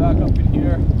rod back up in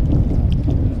here,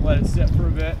 just let it sit for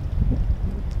a bit.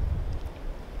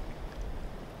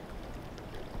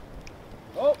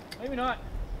 Oh, maybe not.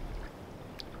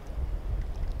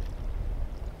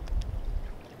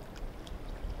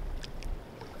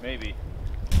 Maybe.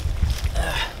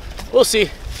 We'll see.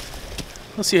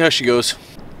 Let's see how she goes.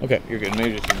 Okay, you're good.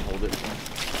 Maybe just gonna hold it.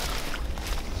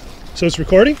 So it's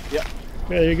recording? Yeah.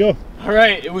 There you go. All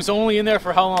right, it was only in there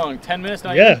for how long? 10 minutes?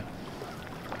 Not Yeah. even?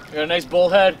 We got a nice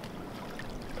bullhead.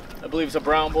 I believe it's a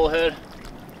brown bullhead.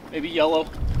 Maybe yellow.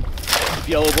 If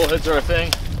yellow bullheads are a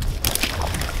thing.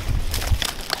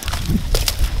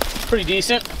 Pretty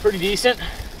decent, pretty decent.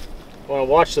 Want to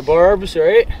watch the barbs,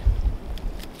 right?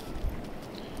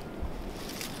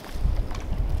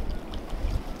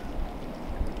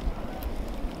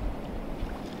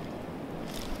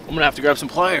 I'm gonna have to grab some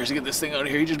pliers to get this thing out of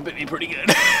here. He just bit me pretty good.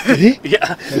 Did he?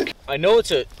 Yeah. Okay. I know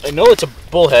it's a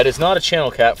bullhead. It's not a channel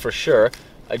cat for sure.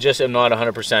 I just am not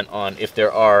 100% on if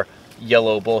there are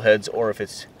yellow bullheads or if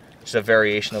it's just a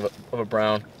variation of a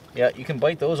brown. Yeah, you can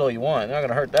bite those all you want. They're not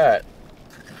gonna hurt that.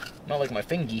 Not like my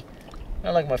fingy.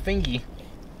 Not like my fingy.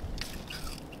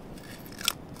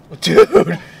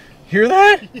 Dude, hear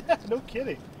that? Yeah, no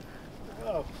kidding.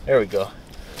 Oh. There we go.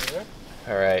 There.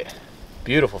 All right.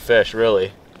 Beautiful fish,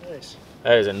 really. Nice.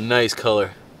 That is a nice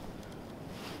color.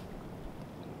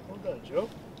 Well done, Joe.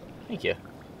 Thank you.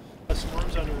 Some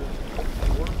worms under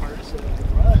the worm harness and the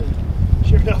rod, and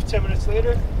sure enough, 10 minutes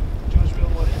later, Joe's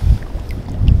reeling one in.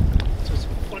 So it's a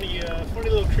funny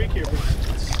little creek here, but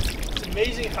it's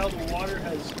amazing how the water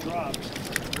has dropped.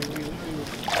 I mean, we literally were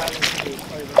paddling through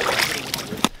probably about 6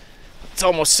 minutes longer. It's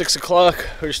almost 6 o'clock.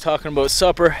 We're just talking about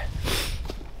supper.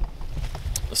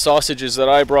 The sausages that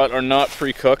I brought are not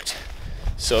pre-cooked,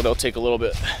 so they'll take a little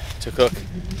bit to cook.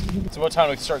 It's about time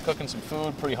we can start cooking some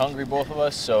food. Pretty hungry, both of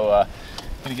us, so I'm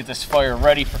gonna get this fire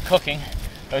ready for cooking.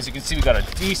 As you can see, we got a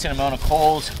decent amount of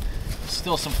coals.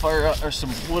 Still some fire or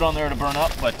some wood on there to burn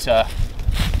up, but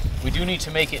we do need to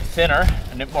make it thinner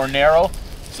and more narrow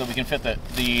so we can fit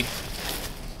the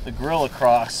grill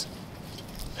across.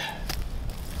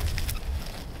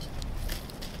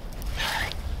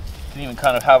 We can even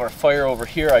kind of have our fire over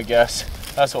here, I guess.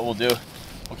 That's what we'll do.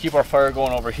 We'll keep our fire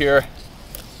going over here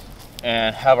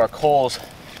and have our coals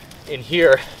in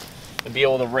here and be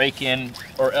able to rake in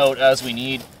or out as we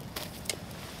need.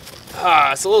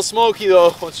 Ah, it's a little smoky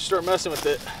though once you start messing with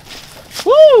it.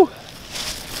 Woo!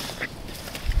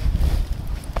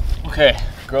 Okay,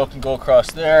 grill can go across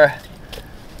there.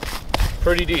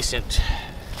 Pretty decent.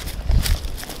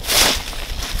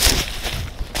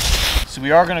 So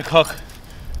we are going to cook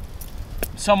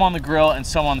some on the grill and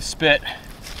some on the spit.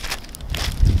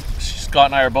 Scott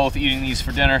and I are both eating these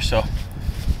for dinner, so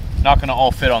not going to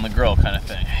all fit on the grill kind of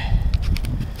thing.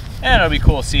 And it'll be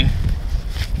cool to see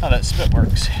how that spit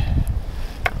works.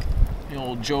 The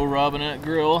old Joe Robinet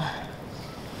grill.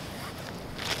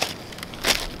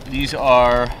 These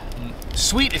are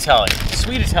sweet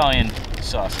Italian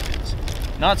sausages,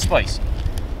 not spicy.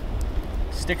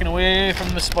 Sticking away from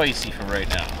the spicy for right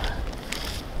now.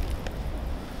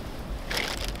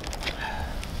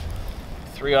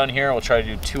 3 on here, we'll try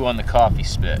to do 2 on the coffee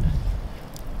spit.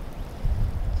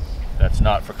 That's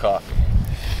not for coffee.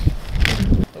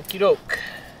 Okie doke.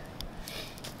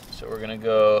 So we're gonna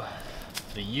go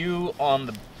the U on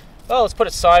the, well, let's put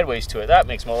it sideways to it. That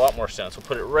makes a lot more sense. We'll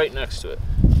put it right next to it.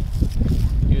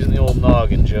 Using the old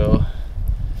noggin, Joe.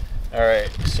 All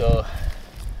right, so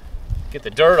get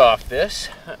the dirt off this.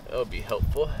 That'll be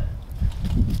helpful.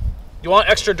 You want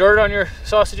extra dirt on your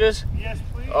sausages? Yes,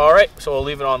 please. All right, so we'll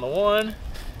leave it on the 1.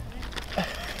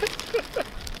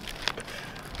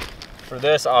 For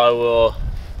this, I will,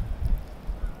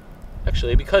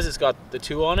 actually, because it's got the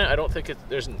 2 on it, I don't think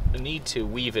there's a need to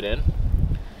weave it in.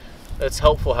 That's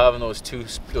helpful having those two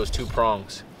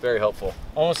prongs. Very helpful.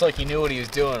 Almost like he knew what he was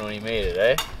doing when he made it,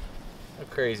 eh? How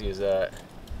crazy is that?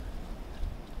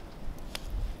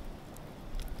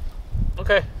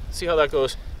 Okay, see how that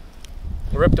goes.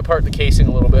 I ripped apart the casing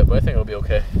a little bit, but I think it'll be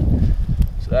okay.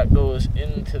 So that goes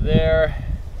into there,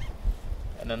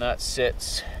 and then that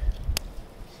sits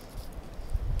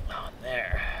on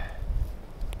there.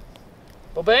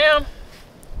 Well, bam!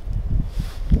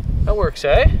 That works,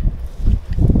 eh? I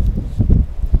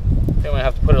think I might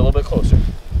have to put it a little bit closer.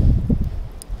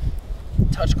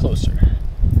 Touch closer.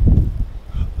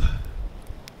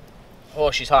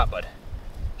 Oh, she's hot, bud.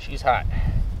 She's hot.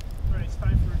 Alright, it's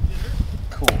time for dinner.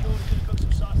 Cool. Joe's gonna cook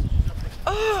some sausages up there.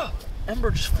 Ah!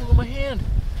 Ember just flew in my hand.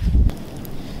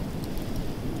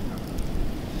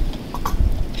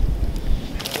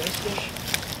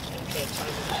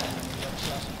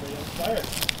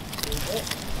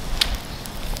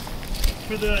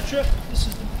 For the trip, this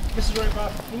is what I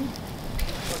brought for food.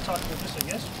 We'll talk about this, I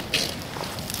guess.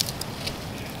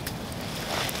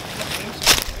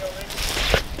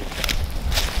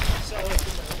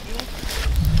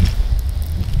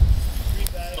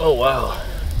 Oh wow.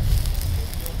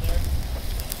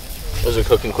 Those are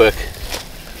cooking quick.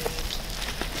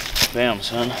 Bam,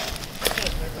 son.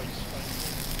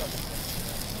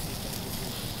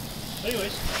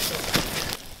 Anyways,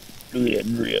 Look at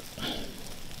that drip.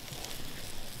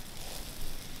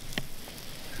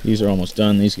 These are almost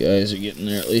done. These guys are getting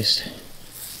there at least.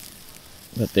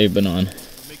 But they've been on.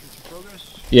 making some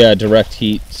progress. Yeah, direct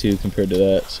heat too compared to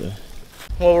that. So.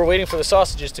 Well, we're waiting for the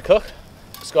sausages to cook.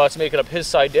 Scott's making up his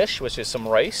side dish, which is some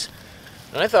rice.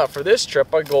 And I thought for this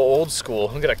trip I'd go old school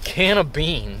and get a can of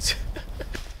beans.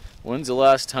 When's the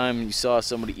last time you saw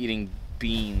somebody eating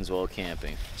beans while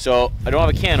camping? So I don't have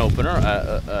a can opener,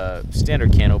 a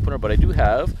standard can opener, but I do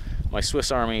have my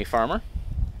Swiss Army Farmer.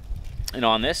 And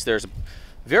on this, there's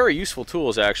very useful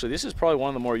tools actually. This is probably one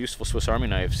of the more useful Swiss Army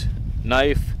knives.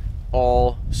 Knife,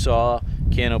 awl, saw,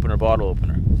 can opener, bottle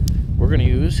opener. We're gonna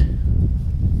use,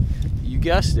 you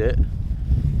guessed it,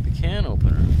 the can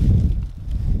opener.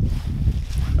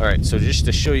 All right, so just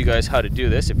to show you guys how to do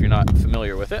this, if you're not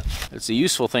familiar with it, it's a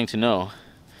useful thing to know.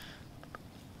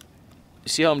 You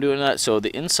see how I'm doing that? So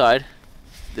the inside,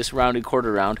 this rounded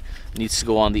quarter round, needs to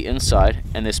go on the inside,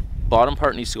 and this bottom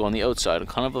part needs to go on the outside,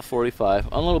 kind of a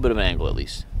 45, on a little bit of an angle at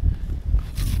least.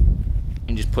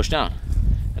 And just push down.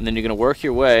 And then you're gonna work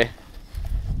your way,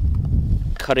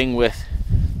 cutting with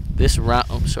this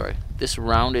this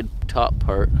rounded top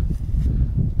part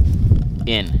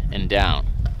in and down,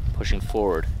 pushing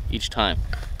forward each time.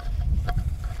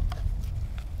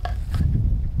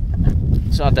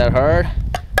 It's not that hard.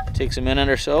 It takes a minute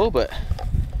or so, but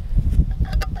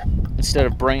instead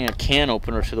of bringing a can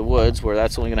opener to the woods where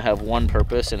that's only going to have one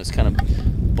purpose and it's kind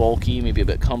of bulky, maybe a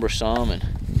bit cumbersome and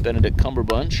Benedict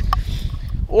Cumberbunch,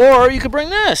 or you could bring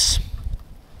this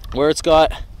where it's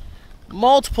got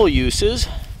multiple uses,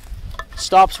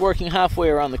 stops working halfway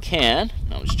around the can.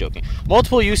 No, I'm just joking.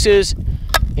 Multiple uses,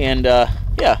 and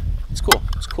yeah, it's cool.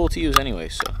 It's cool to use anyway.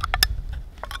 So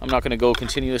I'm not going to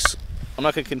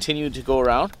continue to go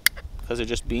around because they're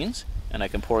just beans, and I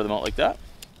can pour them out like that.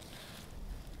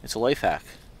 It's a life hack.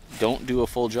 Don't do a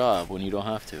full job when you don't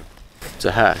have to. It's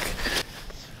a hack.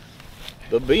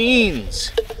 The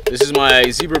beans. This is my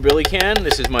Zebra Billy can.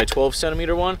 This is my 12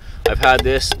 centimeter one. I've had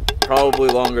this probably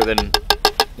longer than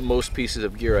most pieces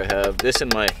of gear I have. This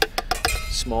and my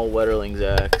small Wetterling's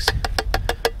axe.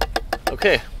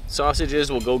 Okay, Sausages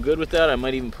will go good with that. I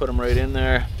might even put them right in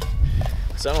there.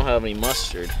 Because I don't have any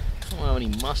mustard. I don't have any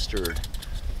mustard.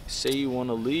 Say you want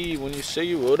to leave when you say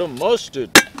you would have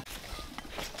mustard. Definitely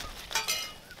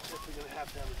gonna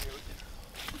have down here with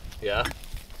you. Yeah?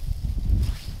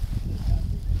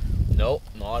 Nope,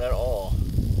 not at all.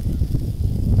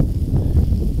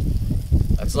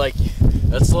 That's like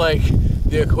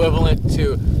the equivalent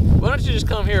to, why don't you just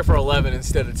come here for 11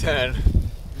 instead of 10?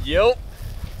 Yep.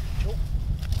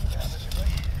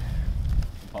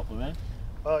 Pop them in?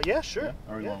 Yeah, sure. Yeah?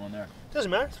 Or you want one there?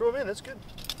 Doesn't matter. Throw them in. That's good.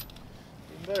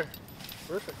 Even better.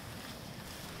 Perfect.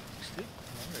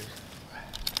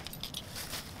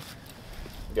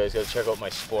 You guys gotta check out my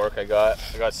spork. I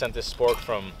got sent this spork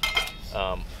from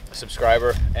a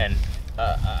subscriber and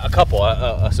a couple,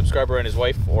 a subscriber and his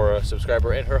wife, or a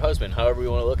subscriber and her husband, however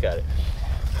you want to look at it.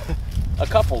 A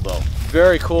couple though.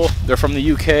 Very cool. They're from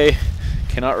the UK.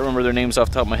 Cannot remember their names off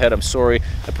the top of my head. I'm sorry.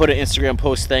 I put an Instagram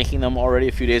post thanking them already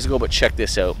a few days ago, but check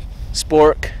this out.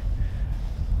 Spork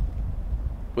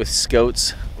with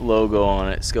Scout's logo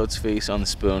on it. Scout's face on the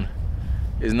spoon.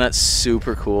 Isn't that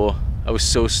super cool? I was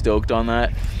so stoked on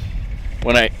that.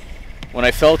 When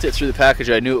I felt it through the package,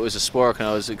 I knew it was a spork, and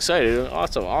I was excited.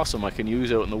 Awesome, I can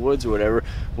use it out in the woods or whatever.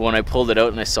 But when I pulled it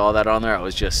out and I saw that on there, I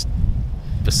was just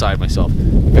beside myself.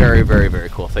 Very, very, very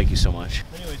cool. Thank you so much.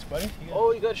 Anyways, buddy.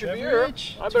 You got your beer.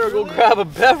 I better go grab a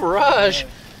beverage.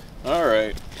 All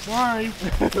right. Sorry.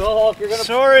 Oh, if you're gonna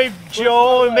Sorry,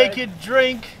 Joe, and make you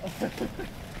drink.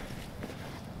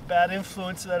 Bad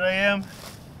influence that I am.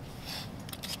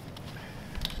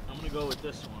 I'm gonna go with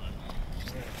this one.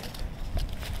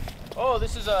 Oh,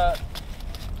 this is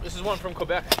one from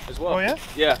Quebec as well. Oh yeah?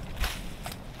 Yeah.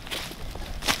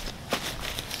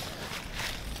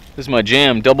 This is my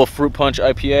jam, double fruit punch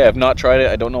IPA. I've not tried it.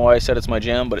 I don't know why I said it's my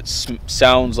jam, but it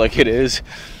sounds like it is.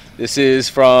 This is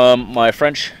from my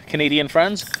French Canadian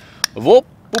friends. A lot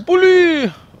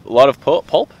of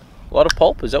pulp. A lot of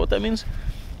pulp. Is that what that means? Do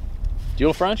you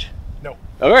know French? No.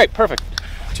 All right, perfect.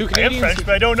 Two I am Canadians. French,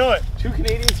 but I don't know it. Two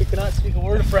Canadians who cannot speak a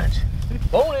word of French.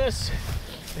 Bonus.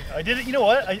 I did it. You know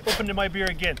what? I opened my beer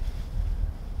again.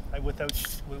 Without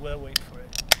waiting for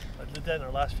it. I did that in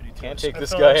our last video too. Can't take I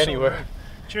this felt guy like so anywhere. rude.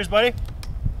 Cheers, buddy.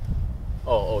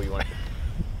 Oh, you want to?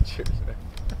 Cheers.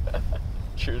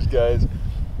 Cheers, guys.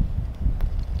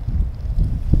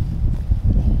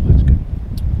 Oh, that's good.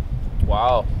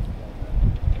 Wow.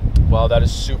 Wow, that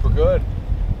is super good.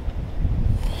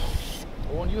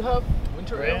 What one do you have?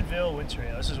 Winter Ale? Granville Winter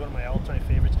Ale. This is one of my all-time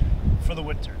favorites for the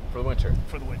winter. For the winter.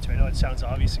 For the winter. I know it sounds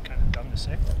obvious and kind of dumb to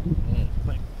say.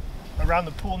 Like around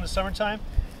the pool in the summertime,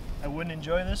 I wouldn't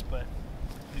enjoy this, but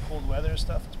the cold weather and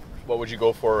stuff, it's perfect. What would you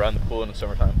go for around the pool in the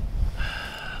summertime?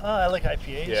 I like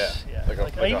IPAs. Yeah.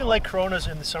 I even like Coronas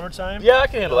in the summertime. Yeah, I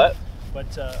can handle that.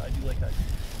 But I do like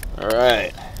IPAs. All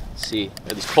right. Let's see.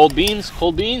 Got these cold beans.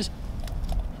 Cold beans.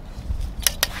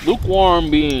 Lukewarm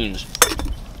beans.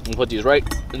 We'll put these right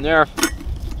in there.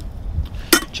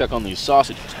 Check on these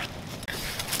sausages.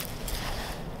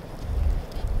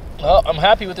 Well, I'm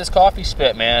happy with this coffee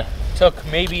spit, man. Took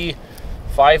maybe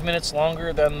 5 minutes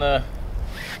longer than the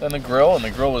grill, and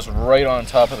the grill was right on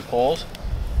top of the coals.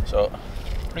 So,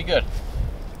 pretty good.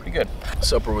 Pretty good.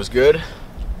 Supper was good.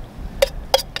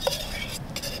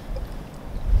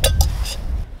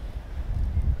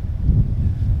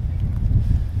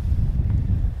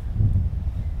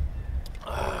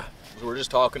 So we're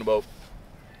just talking about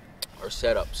our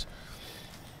setups,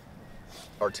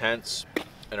 our tents,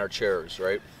 and our chairs,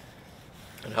 right?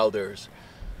 And how there's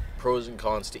pros and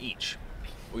cons to each.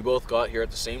 We both got here at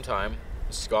the same time.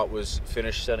 Scott was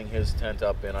finished setting his tent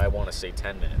up in, I want to say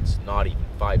 10 minutes, not even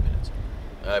 5 minutes.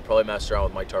 I probably messed around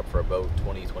with my tarp for about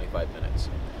 20-25 minutes.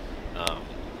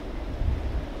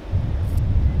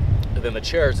 And then the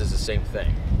chairs is the same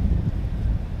thing.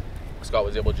 Scott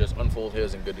was able to just unfold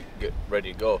his and good to get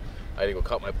ready to go. I had to go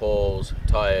cut my poles,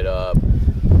 tie it up,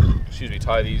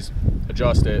 tie these,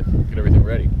 adjust it, get everything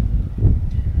ready.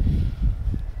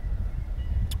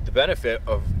 The benefit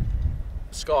of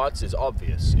Scott's is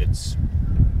obvious. It's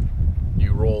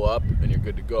you roll up and you're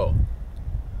good to go.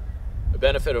 The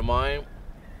benefit of mine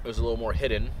is a little more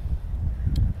hidden.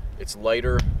 It's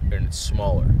lighter and it's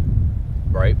smaller,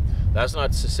 right? That's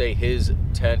not to say his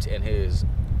tent and his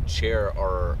chair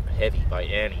are heavy by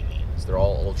any means. They're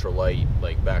all ultra light,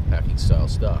 like backpacking style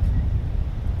stuff.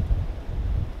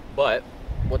 But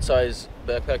what size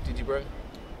backpack did you bring?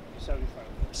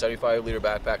 75 liter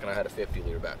backpack, and I had a 50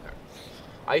 liter backpack.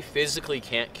 I physically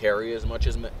can't carry as much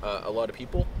as a lot of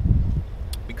people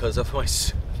because of my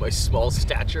small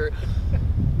stature.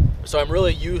 So I'm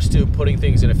really used to putting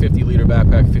things in a 50-liter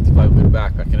backpack, 55-liter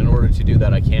backpack, and in order to do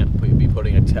that, I can't be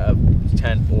putting a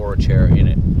tent or a chair in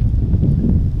it.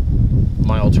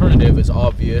 My alternative is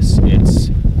obvious. It's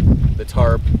the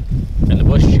tarp and the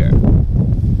bush chair.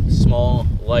 Small,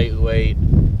 lightweight,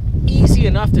 easy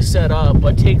enough to set up,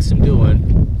 but takes some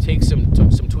doing, takes some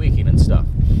tweaking and stuff.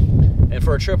 And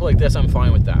for a trip like this, I'm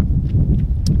fine with that.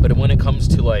 But when it comes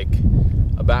to like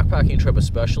a backpacking trip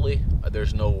especially,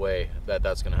 there's no way that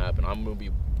that's going to happen. I'm going to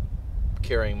be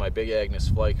carrying my Big Agnes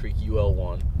Fly Creek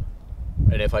UL1,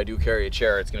 and if I do carry a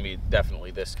chair, it's going to be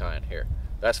definitely this kind here.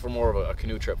 That's for more of a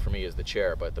canoe trip for me, is the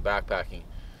chair, but the backpacking,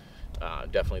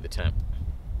 definitely the tent.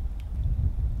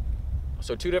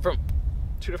 So two different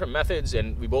methods,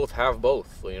 and we both have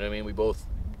both. You know what I mean? We both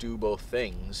do both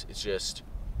things. It's just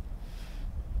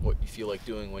what you feel like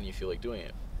doing when you feel like doing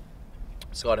it.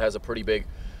 Scott has a pretty big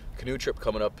canoe trip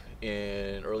coming up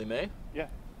in early May. Yeah.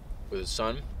 With his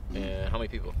son. And how many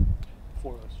people?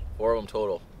 4 of us. 4 of them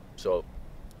total. So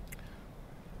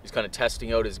he's kind of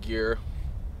testing out his gear,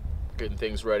 getting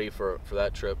things ready for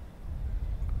that trip.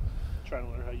 Trying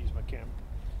to learn how to use my camera.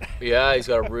 Yeah, he's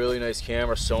got a really nice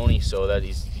camera, Sony, so that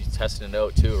he's testing it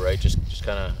out too, right? Just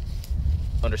kind of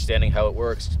understanding how it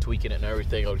works, tweaking it and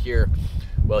everything out here.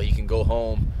 Well, he can go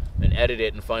home and edit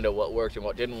it and find out what worked and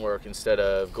what didn't work, instead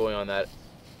of going on that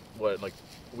like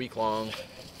week-long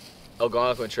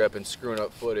Algonquin trip and screwing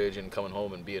up footage and coming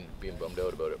home and being bummed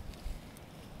out about it.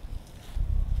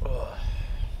 Oh.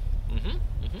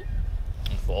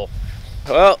 I'm full.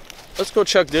 Well, let's go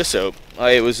check this out.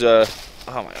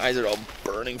 Oh, my eyes are all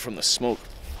burning from the smoke.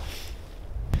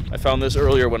 I found this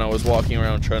earlier when I was walking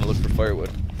around trying to look for firewood.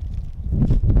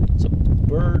 It's a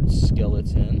bird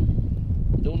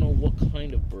skeleton. I don't know what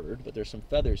kind of bird, but there's some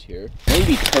feathers here.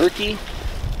 Maybe turkey?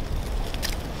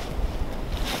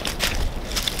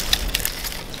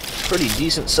 Pretty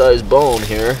decent sized bone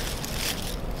here.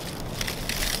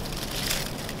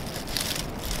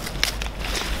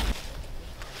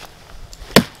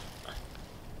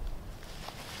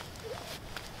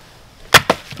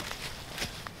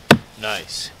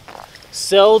 Nice.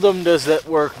 Seldom does that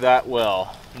work that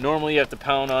well. Normally you have to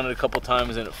pound on it a couple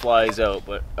times and it flies out,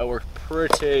 but that worked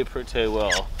pretty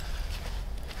well.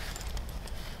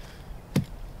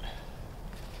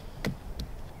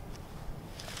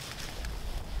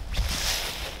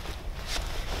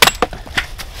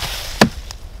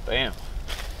 Bam.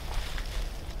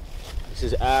 This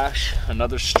is ash,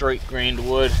 another straight grained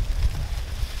wood.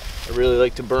 I really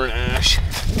like to burn ash.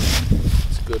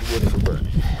 It's good wood for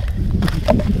burning.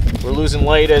 We're losing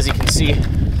light, as you can see,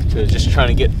 so just trying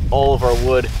to get all of our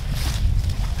wood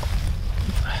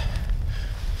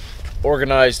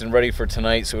organized and ready for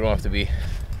tonight, so we don't have to be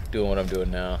doing what I'm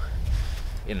doing now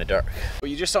in the dark.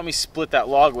 What you just saw me split that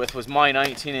log with was my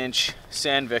 19-inch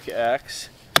Sandvik X.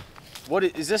 What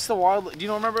is this? The wild? Do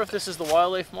you remember if this is the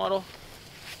wildlife model?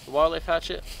 The wildlife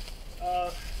hatchet? I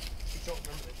don't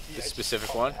remember the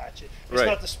specific one. Hatchet. It's right.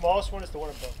 Not the smallest one; it's the one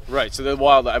above it. Right. So the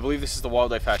wildlife. I believe this is the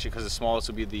wildlife hatchet because the smallest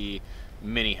would be the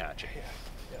mini hatchet.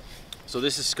 Yeah. So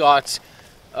this is Scott's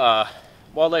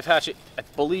wildlife hatchet. I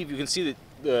believe you can see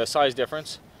the size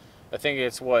difference. I think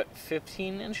it's what,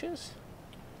 15 inches?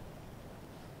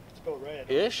 It's about right.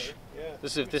 Ish. Yeah.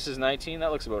 If this is 19,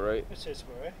 that looks about right. I'd say it's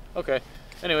about right. Okay.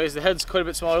 Anyways, the head's quite a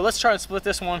bit smaller. Let's try and split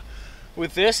this one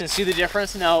with this and see the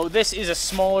difference. Now, this is a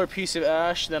smaller piece of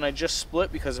ash than I just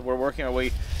split because we're working our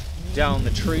way down the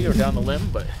tree or down the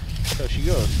limb, but that's how she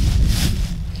goes.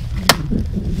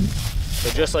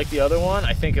 So just like the other one,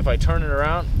 I think if I turn it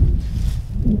around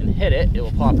and hit it, it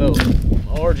will pop out.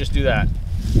 Or just do that.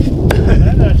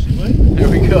 That actually would. There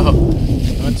we go.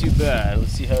 Not too bad.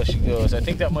 Let's see how she goes. I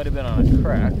think that might have been on a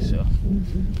crack, so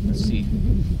let's see.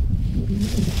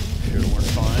 Should work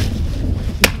fine.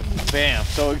 Bam.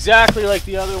 So exactly like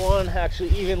the other one, actually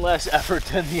even less effort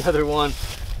than the other one.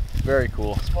 Very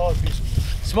cool. Smaller piece of wood.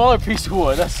 Smaller piece of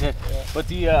wood, that's it. Yeah. But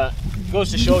the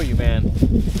goes to show you, man,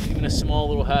 even a small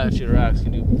little hatchet or axe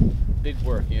can do big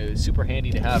work. You know, it's super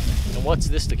handy to have. And what's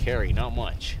this to carry? Not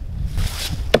much.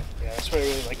 Yeah, that's what I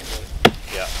really like about it.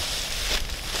 Yeah.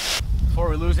 Before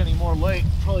we lose any more light,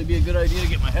 probably be a good idea to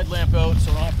get my headlamp out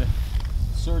so I don't have to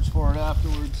search for it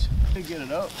afterwards. Get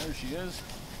it out. There she is.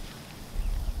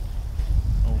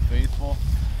 Oh, faithful.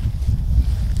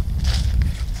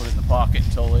 Put it in the pocket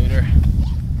until later.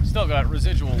 Still got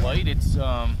residual light. It's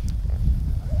what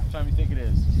time do you think it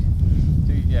is?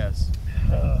 Take a guess.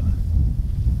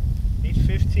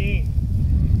 8:15.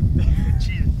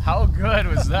 Cheated. How good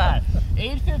was that?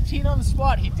 8:15 on the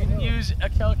spot. He didn't use a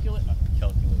calculator.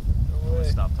 No way.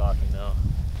 Stop talking now.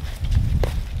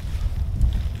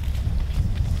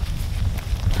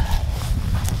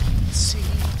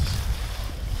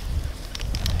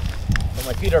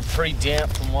 feet are pretty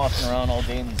damp from walking around all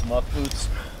day in these muck boots.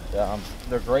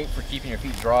 They're great for keeping your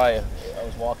feet dry. I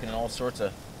was walking in all sorts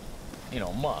of,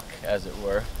 muck, as it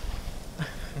were.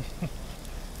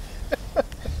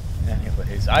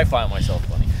 Anyways, I find myself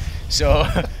funny. So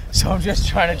I'm just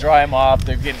trying to dry them off.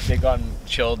 They've gotten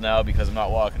chilled now because I'm not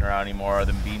walking around anymore.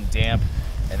 Them being damp,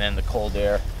 and then the cold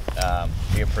air, they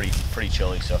get pretty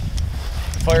chilly. So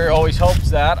fire always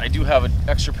helps that. I do have an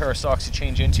extra pair of socks to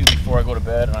change into before I go to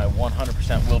bed, and I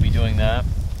 100% will be doing that.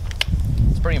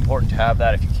 It's pretty important to have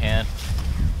that if you can,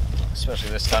 especially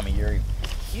this time of year.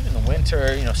 Even the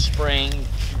winter, spring,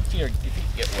 your feet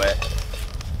get wet.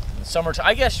 In the summertime,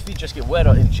 I guess your feet just get wet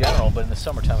in general, but in the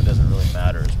summertime it doesn't really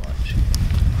matter as much.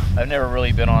 I've never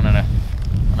really been on an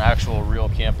actual real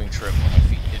camping trip when my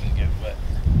feet didn't get wet.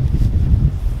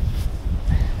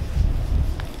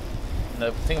 And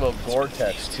the thing about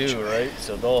Gore-Tex too, right?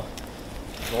 So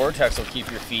Gore-Tex will keep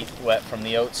your feet wet from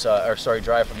the outside,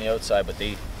 dry from the outside, but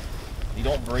they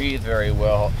don't breathe very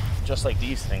well. Just like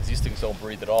these things. These things don't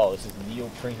breathe at all. This is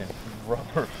neoprene and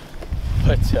rubber.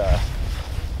 But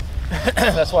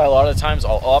that's why a lot of the times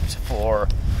I'll opt for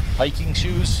hiking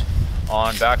shoes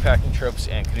on backpacking trips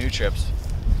and canoe trips,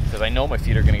 because I know my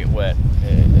feet are going to get wet.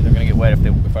 They're going to get wet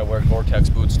if I wear Gore-Tex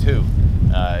boots too.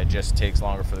 It just takes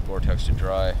longer for the Gore-Tex to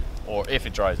dry, or if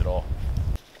it dries at all.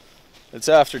 It's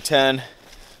after 10.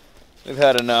 We've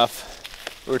had enough.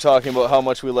 We were talking about how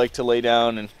much we like to lay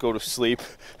down and go to sleep.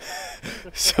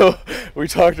 So we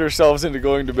talked ourselves into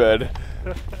going to bed.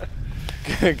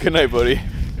 Good night, buddy.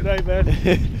 Good night, man.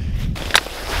 The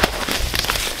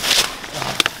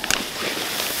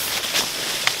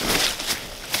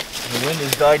wind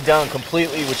has died down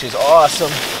completely, which is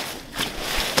awesome.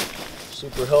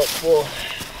 Super helpful.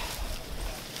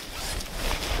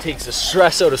 Takes the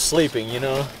stress out of sleeping,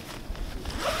 I'm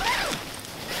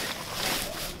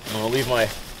gonna leave my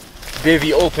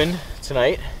bivvy open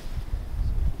tonight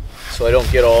so I don't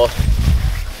get all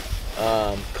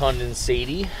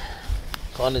condensatey.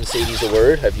 Condensate's a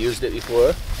word. I've used it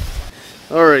before.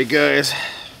 Alright guys,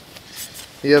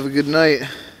 you have a good night.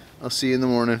 I'll see you in the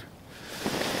morning.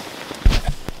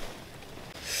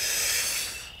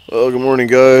 Well, good morning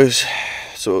guys.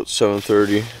 So it's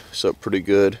 7:30. It's up pretty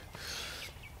good.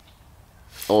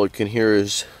 All I can hear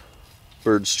is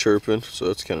birds chirping, so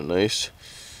that's kind of nice.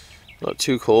 Not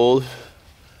too cold.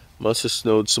 Must have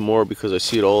snowed some more because I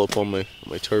see it all up on my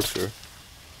tarp here.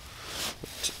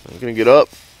 But I'm gonna get up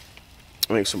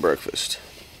and make some breakfast.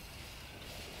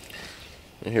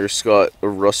 I hear Scott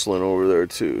rustling over there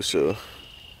too, so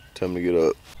time to get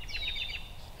up.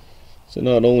 So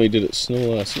not only did it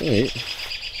snow last night,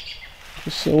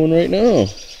 it's snowing right now.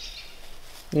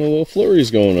 A little flurry's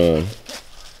going on.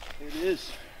 It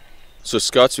is. So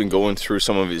Scott's been going through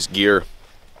some of his gear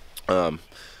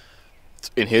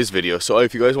in his video. So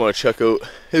if you guys want to check out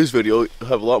his video, you'll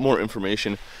have a lot more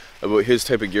information about his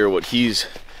type of gear, what he's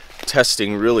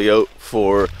testing really out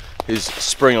for his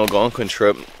spring Algonquin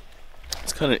trip.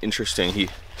 It's kind of interesting. He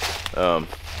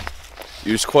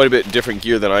used quite a bit different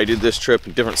gear than I did this trip,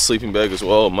 and different sleeping bag as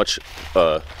well, much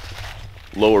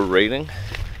lower rating.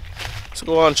 So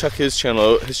go on and check his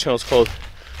channel out. His channel's called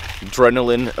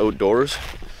Adrenaline Outdoors,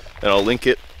 and I'll link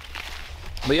it.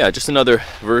 But yeah, just another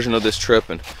version of this trip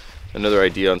and another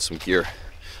idea on some gear.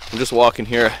 I'm just walking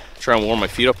here, trying to warm my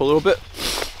feet up a little bit.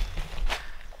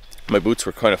 My boots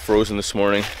were kind of frozen this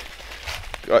morning.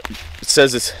 It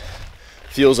says it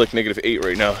feels like -8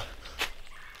 right now.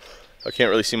 I can't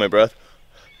really see my breath.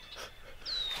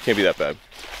 Can't be that bad.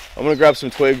 I'm gonna grab some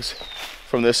twigs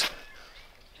from this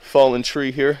fallen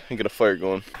tree here and get a fire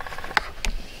going.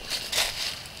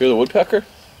 Hear the woodpecker?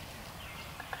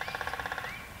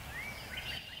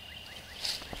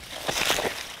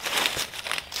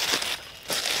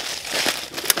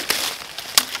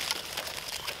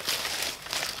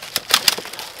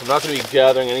 I'm not going to be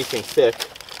gathering anything thick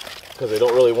because I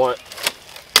don't really want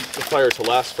the fire to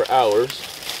last for hours.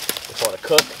 I just want to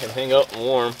cook and hang out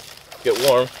and get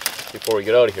warm before we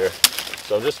get out of here.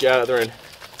 So I'm just gathering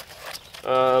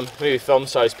maybe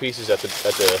thumb-sized pieces at the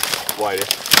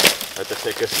widest, at the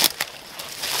thickest.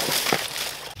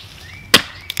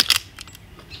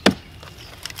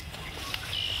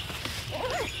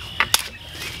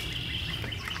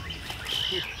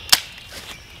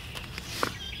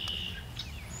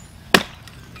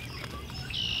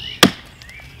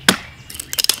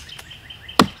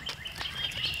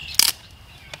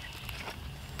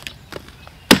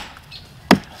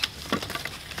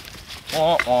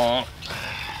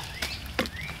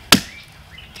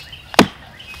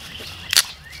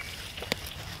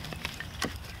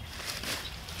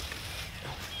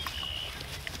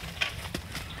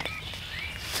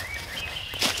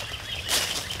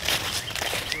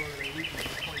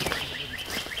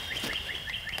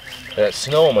 That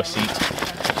snow on my seat.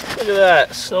 Look at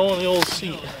that, snow on the old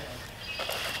seat.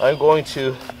 I'm going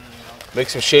to make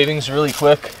some shavings really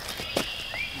quick.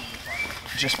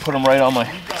 Just put them right on my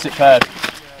sit pad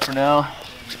for now.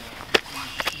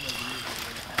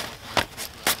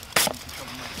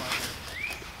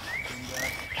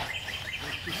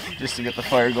 Just to get the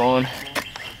fire going.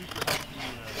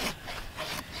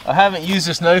 I haven't used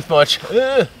this knife much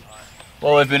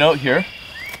while I've been out here,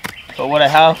 but what I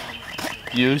have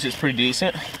used is pretty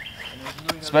decent,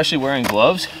 especially wearing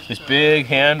gloves. This big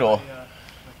handle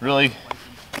really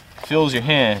fills your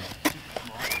hand.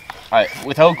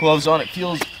 Without gloves on, it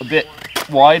feels a bit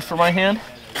wide for my hand,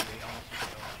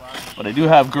 but I do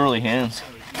have girly hands,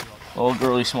 old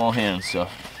girly small hands, so.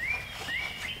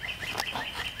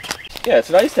 Yeah, it's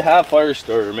nice to have fire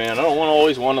starter, man. I don't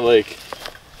always want to like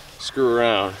screw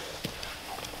around.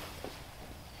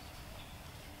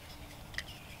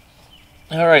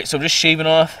 Alright, so I'm just shaving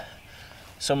off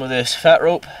some of this fat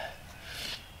rope.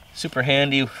 Super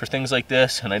handy for things like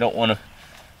this, and I don't want to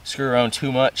screw around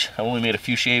too much. I only made a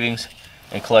few shavings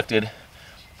and collected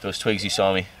those twigs you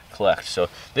saw me collect. So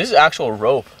this is actual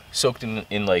rope soaked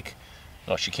in like,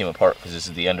 oh, she came apart because this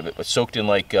is the end of it, but soaked in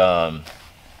like a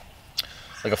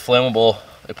flammable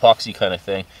epoxy kind of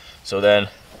thing. So then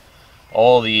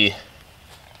all the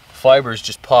fibers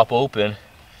just pop open,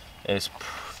 and it's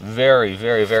very,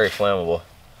 very, very flammable.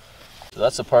 So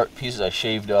that's the pieces I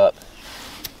shaved up.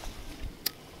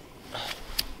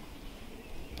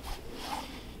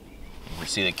 You can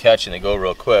see the catch and they go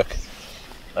real quick.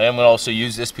 I am going to also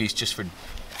use this piece just for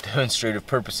demonstrative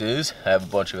purposes. I have a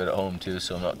bunch of it at home too,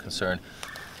 so I'm not concerned.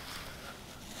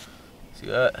 See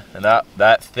that? And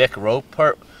that thick rope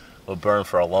part will burn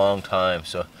for a long time.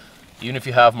 So even if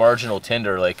you have marginal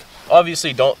tinder, like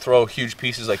obviously don't throw huge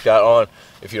pieces like that on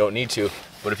if you don't need to.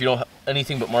 But if you don't have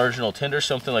anything but marginal tinder,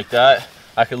 something like that,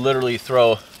 I could literally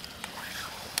throw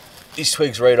these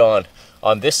twigs right on.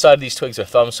 On this side, these twigs are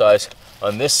thumb size.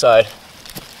 On this side,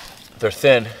 they're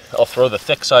thin. I'll throw the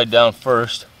thick side down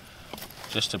first,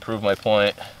 just to prove my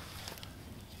point.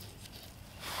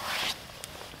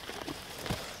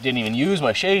 Didn't even use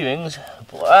my shavings.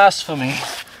 Blasphemy.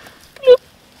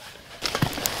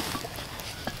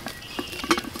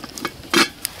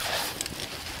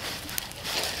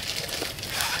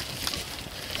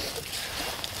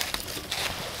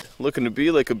 Looking to be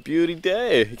like a beauty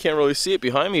day. You can't really see it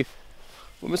behind me.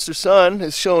 Well, Mr. Sun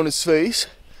is showing his face.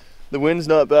 The wind's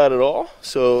not bad at all.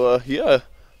 So yeah,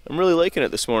 I'm really liking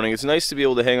it this morning. It's nice to be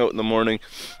able to hang out in the morning.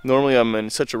 Normally I'm in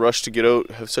such a rush to get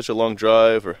out, have such a long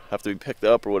drive, or have to be picked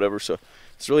up or whatever. So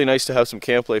it's really nice to have some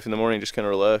camp life in the morning, just kind of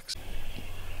relax.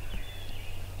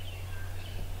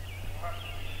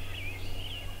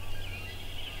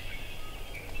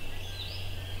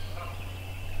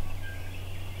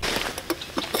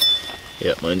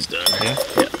 Yeah, mine's done.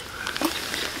 Yeah.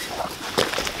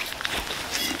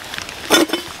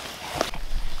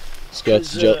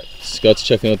 Scott's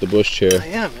checking out the bush chair. I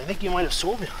am. I think you might have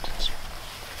sold me on this.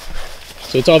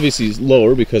 So it's obviously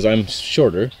lower because I'm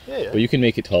shorter, Yeah. but you can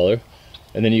make it taller.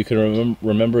 And then you can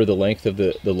remember the length of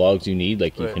the logs you need.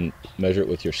 Like you can measure it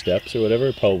with your steps or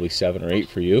whatever, probably 7 or 8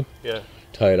 for you. Yeah.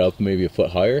 Tie it up maybe a foot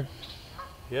higher.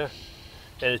 Yeah.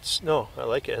 And I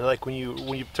like it. And like when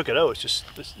you took it out, it's just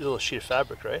this little sheet of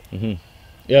fabric, right? Mm-hmm.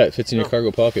 Yeah, it fits in your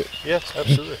cargo pocket. Yes,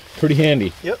 absolutely. Pretty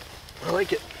handy. Yep, I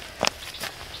like it.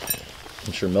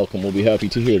 I'm sure Malcolm will be happy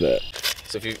to hear that.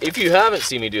 So if you haven't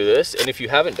seen me do this, and if you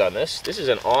haven't done this, this is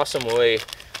an awesome way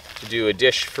to do a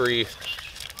dish-free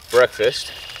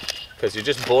breakfast, because you're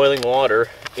just boiling water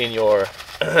in your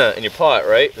in your pot,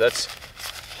 right?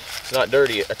 It's not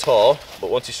dirty at all, but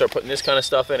once you start putting this kind of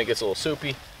stuff in, it gets a little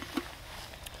soupy.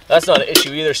 That's not an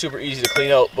issue either, super easy to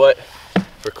clean out, but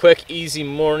for quick, easy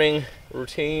morning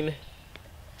routine,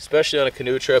 especially on a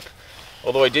canoe trip,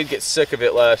 although I did get sick of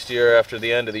it last year after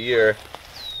the end of the year,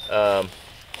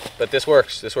 but this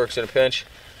works in a pinch.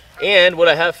 And what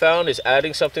I have found is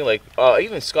adding something like, I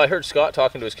heard Scott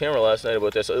talking to his camera last night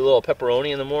about this, a little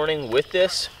pepperoni in the morning with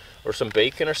this, or some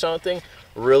bacon or something,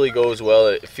 really goes well.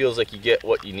 It feels like you get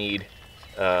what you need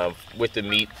with the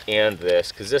meat and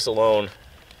this, because this alone,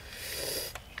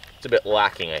 it's a bit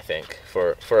lacking, I think,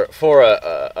 for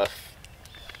a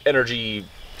energy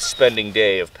spending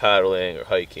day of paddling or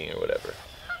hiking or whatever.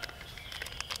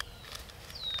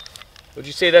 Would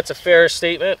you say that's a fair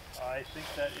statement? I think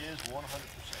that is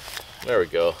 100%. There we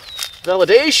go.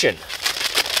 Validation.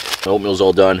 My oatmeal's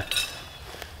all done.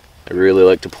 I really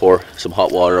like to pour some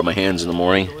hot water on my hands in the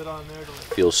morning.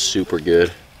 Feels super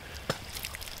good.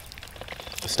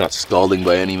 It's not scalding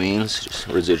by any means, just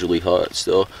residually hot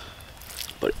still.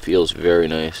 but it feels very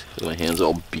nice. My hand's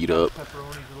all beat up.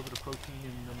 Pepperoni, a little bit of protein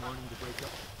in the morning to break up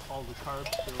all the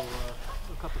carbs. So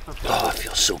a cup of pepperoni. Oh, it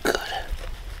feels so good.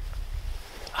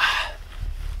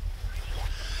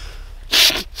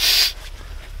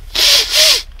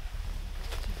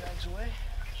 Bags away.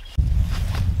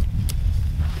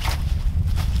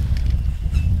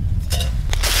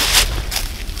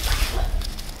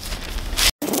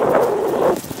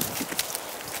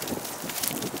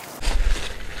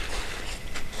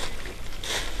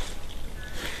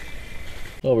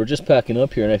 Well, we're just packing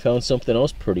up here and I found something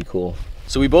else pretty cool.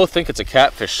 So we both think it's a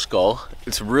catfish skull.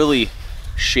 It's really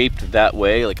shaped that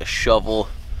way, like a shovel,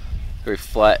 very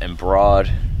flat and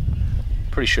broad.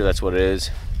 Pretty sure that's what it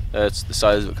is. That's the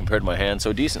size of it compared to my hand,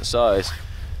 so decent size.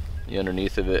 The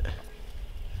underneath of it,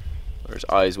 where his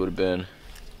eyes would have been.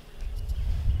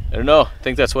 I don't know, I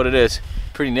think that's what it is.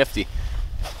 Pretty nifty.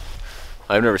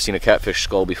 I've never seen a catfish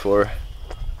skull before.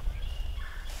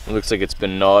 It looks like it's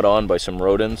been gnawed on by some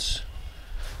rodents.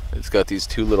 It's got these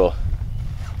two little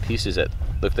pieces that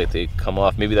look like they come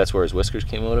off. Maybe that's where his whiskers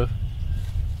came out of.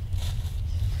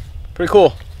 Pretty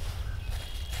cool.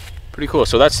 Pretty cool.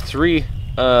 So that's 3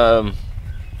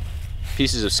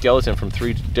 pieces of skeleton from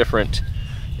 3 different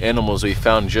animals we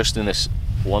found just in this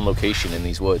one location in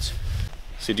these woods.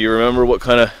 So do you remember what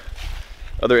kind of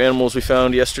other animals we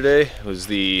found yesterday? It was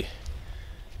the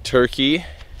turkey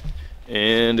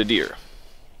and a deer.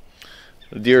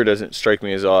 The deer doesn't strike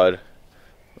me as odd.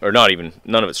 Or not even,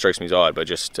 none of it strikes me as odd, but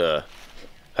just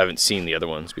haven't seen the other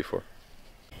ones before.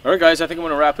 All right, guys, I think I'm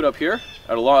gonna wrap it up here.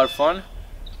 Had a lot of fun.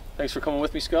 Thanks for coming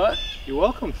with me, Scott. You're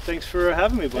welcome. Thanks for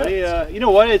having me, buddy. You know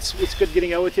what? It's good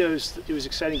getting out with you. It was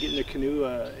exciting getting a canoe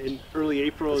in early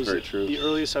April. That's very true. The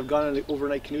earliest I've gone on an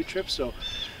overnight canoe trip, so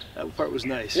that part was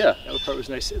nice. Yeah. That part was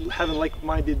nice. Having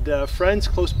like-minded friends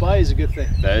close by is a good thing.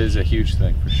 That is a huge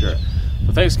thing, for sure.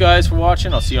 Well, thanks, guys, for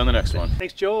watching. I'll see you on the next one.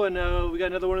 Thanks, Joe, and we got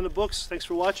another one in the books. Thanks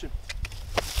for watching.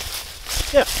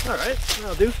 Yeah, all right.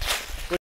 That'll do.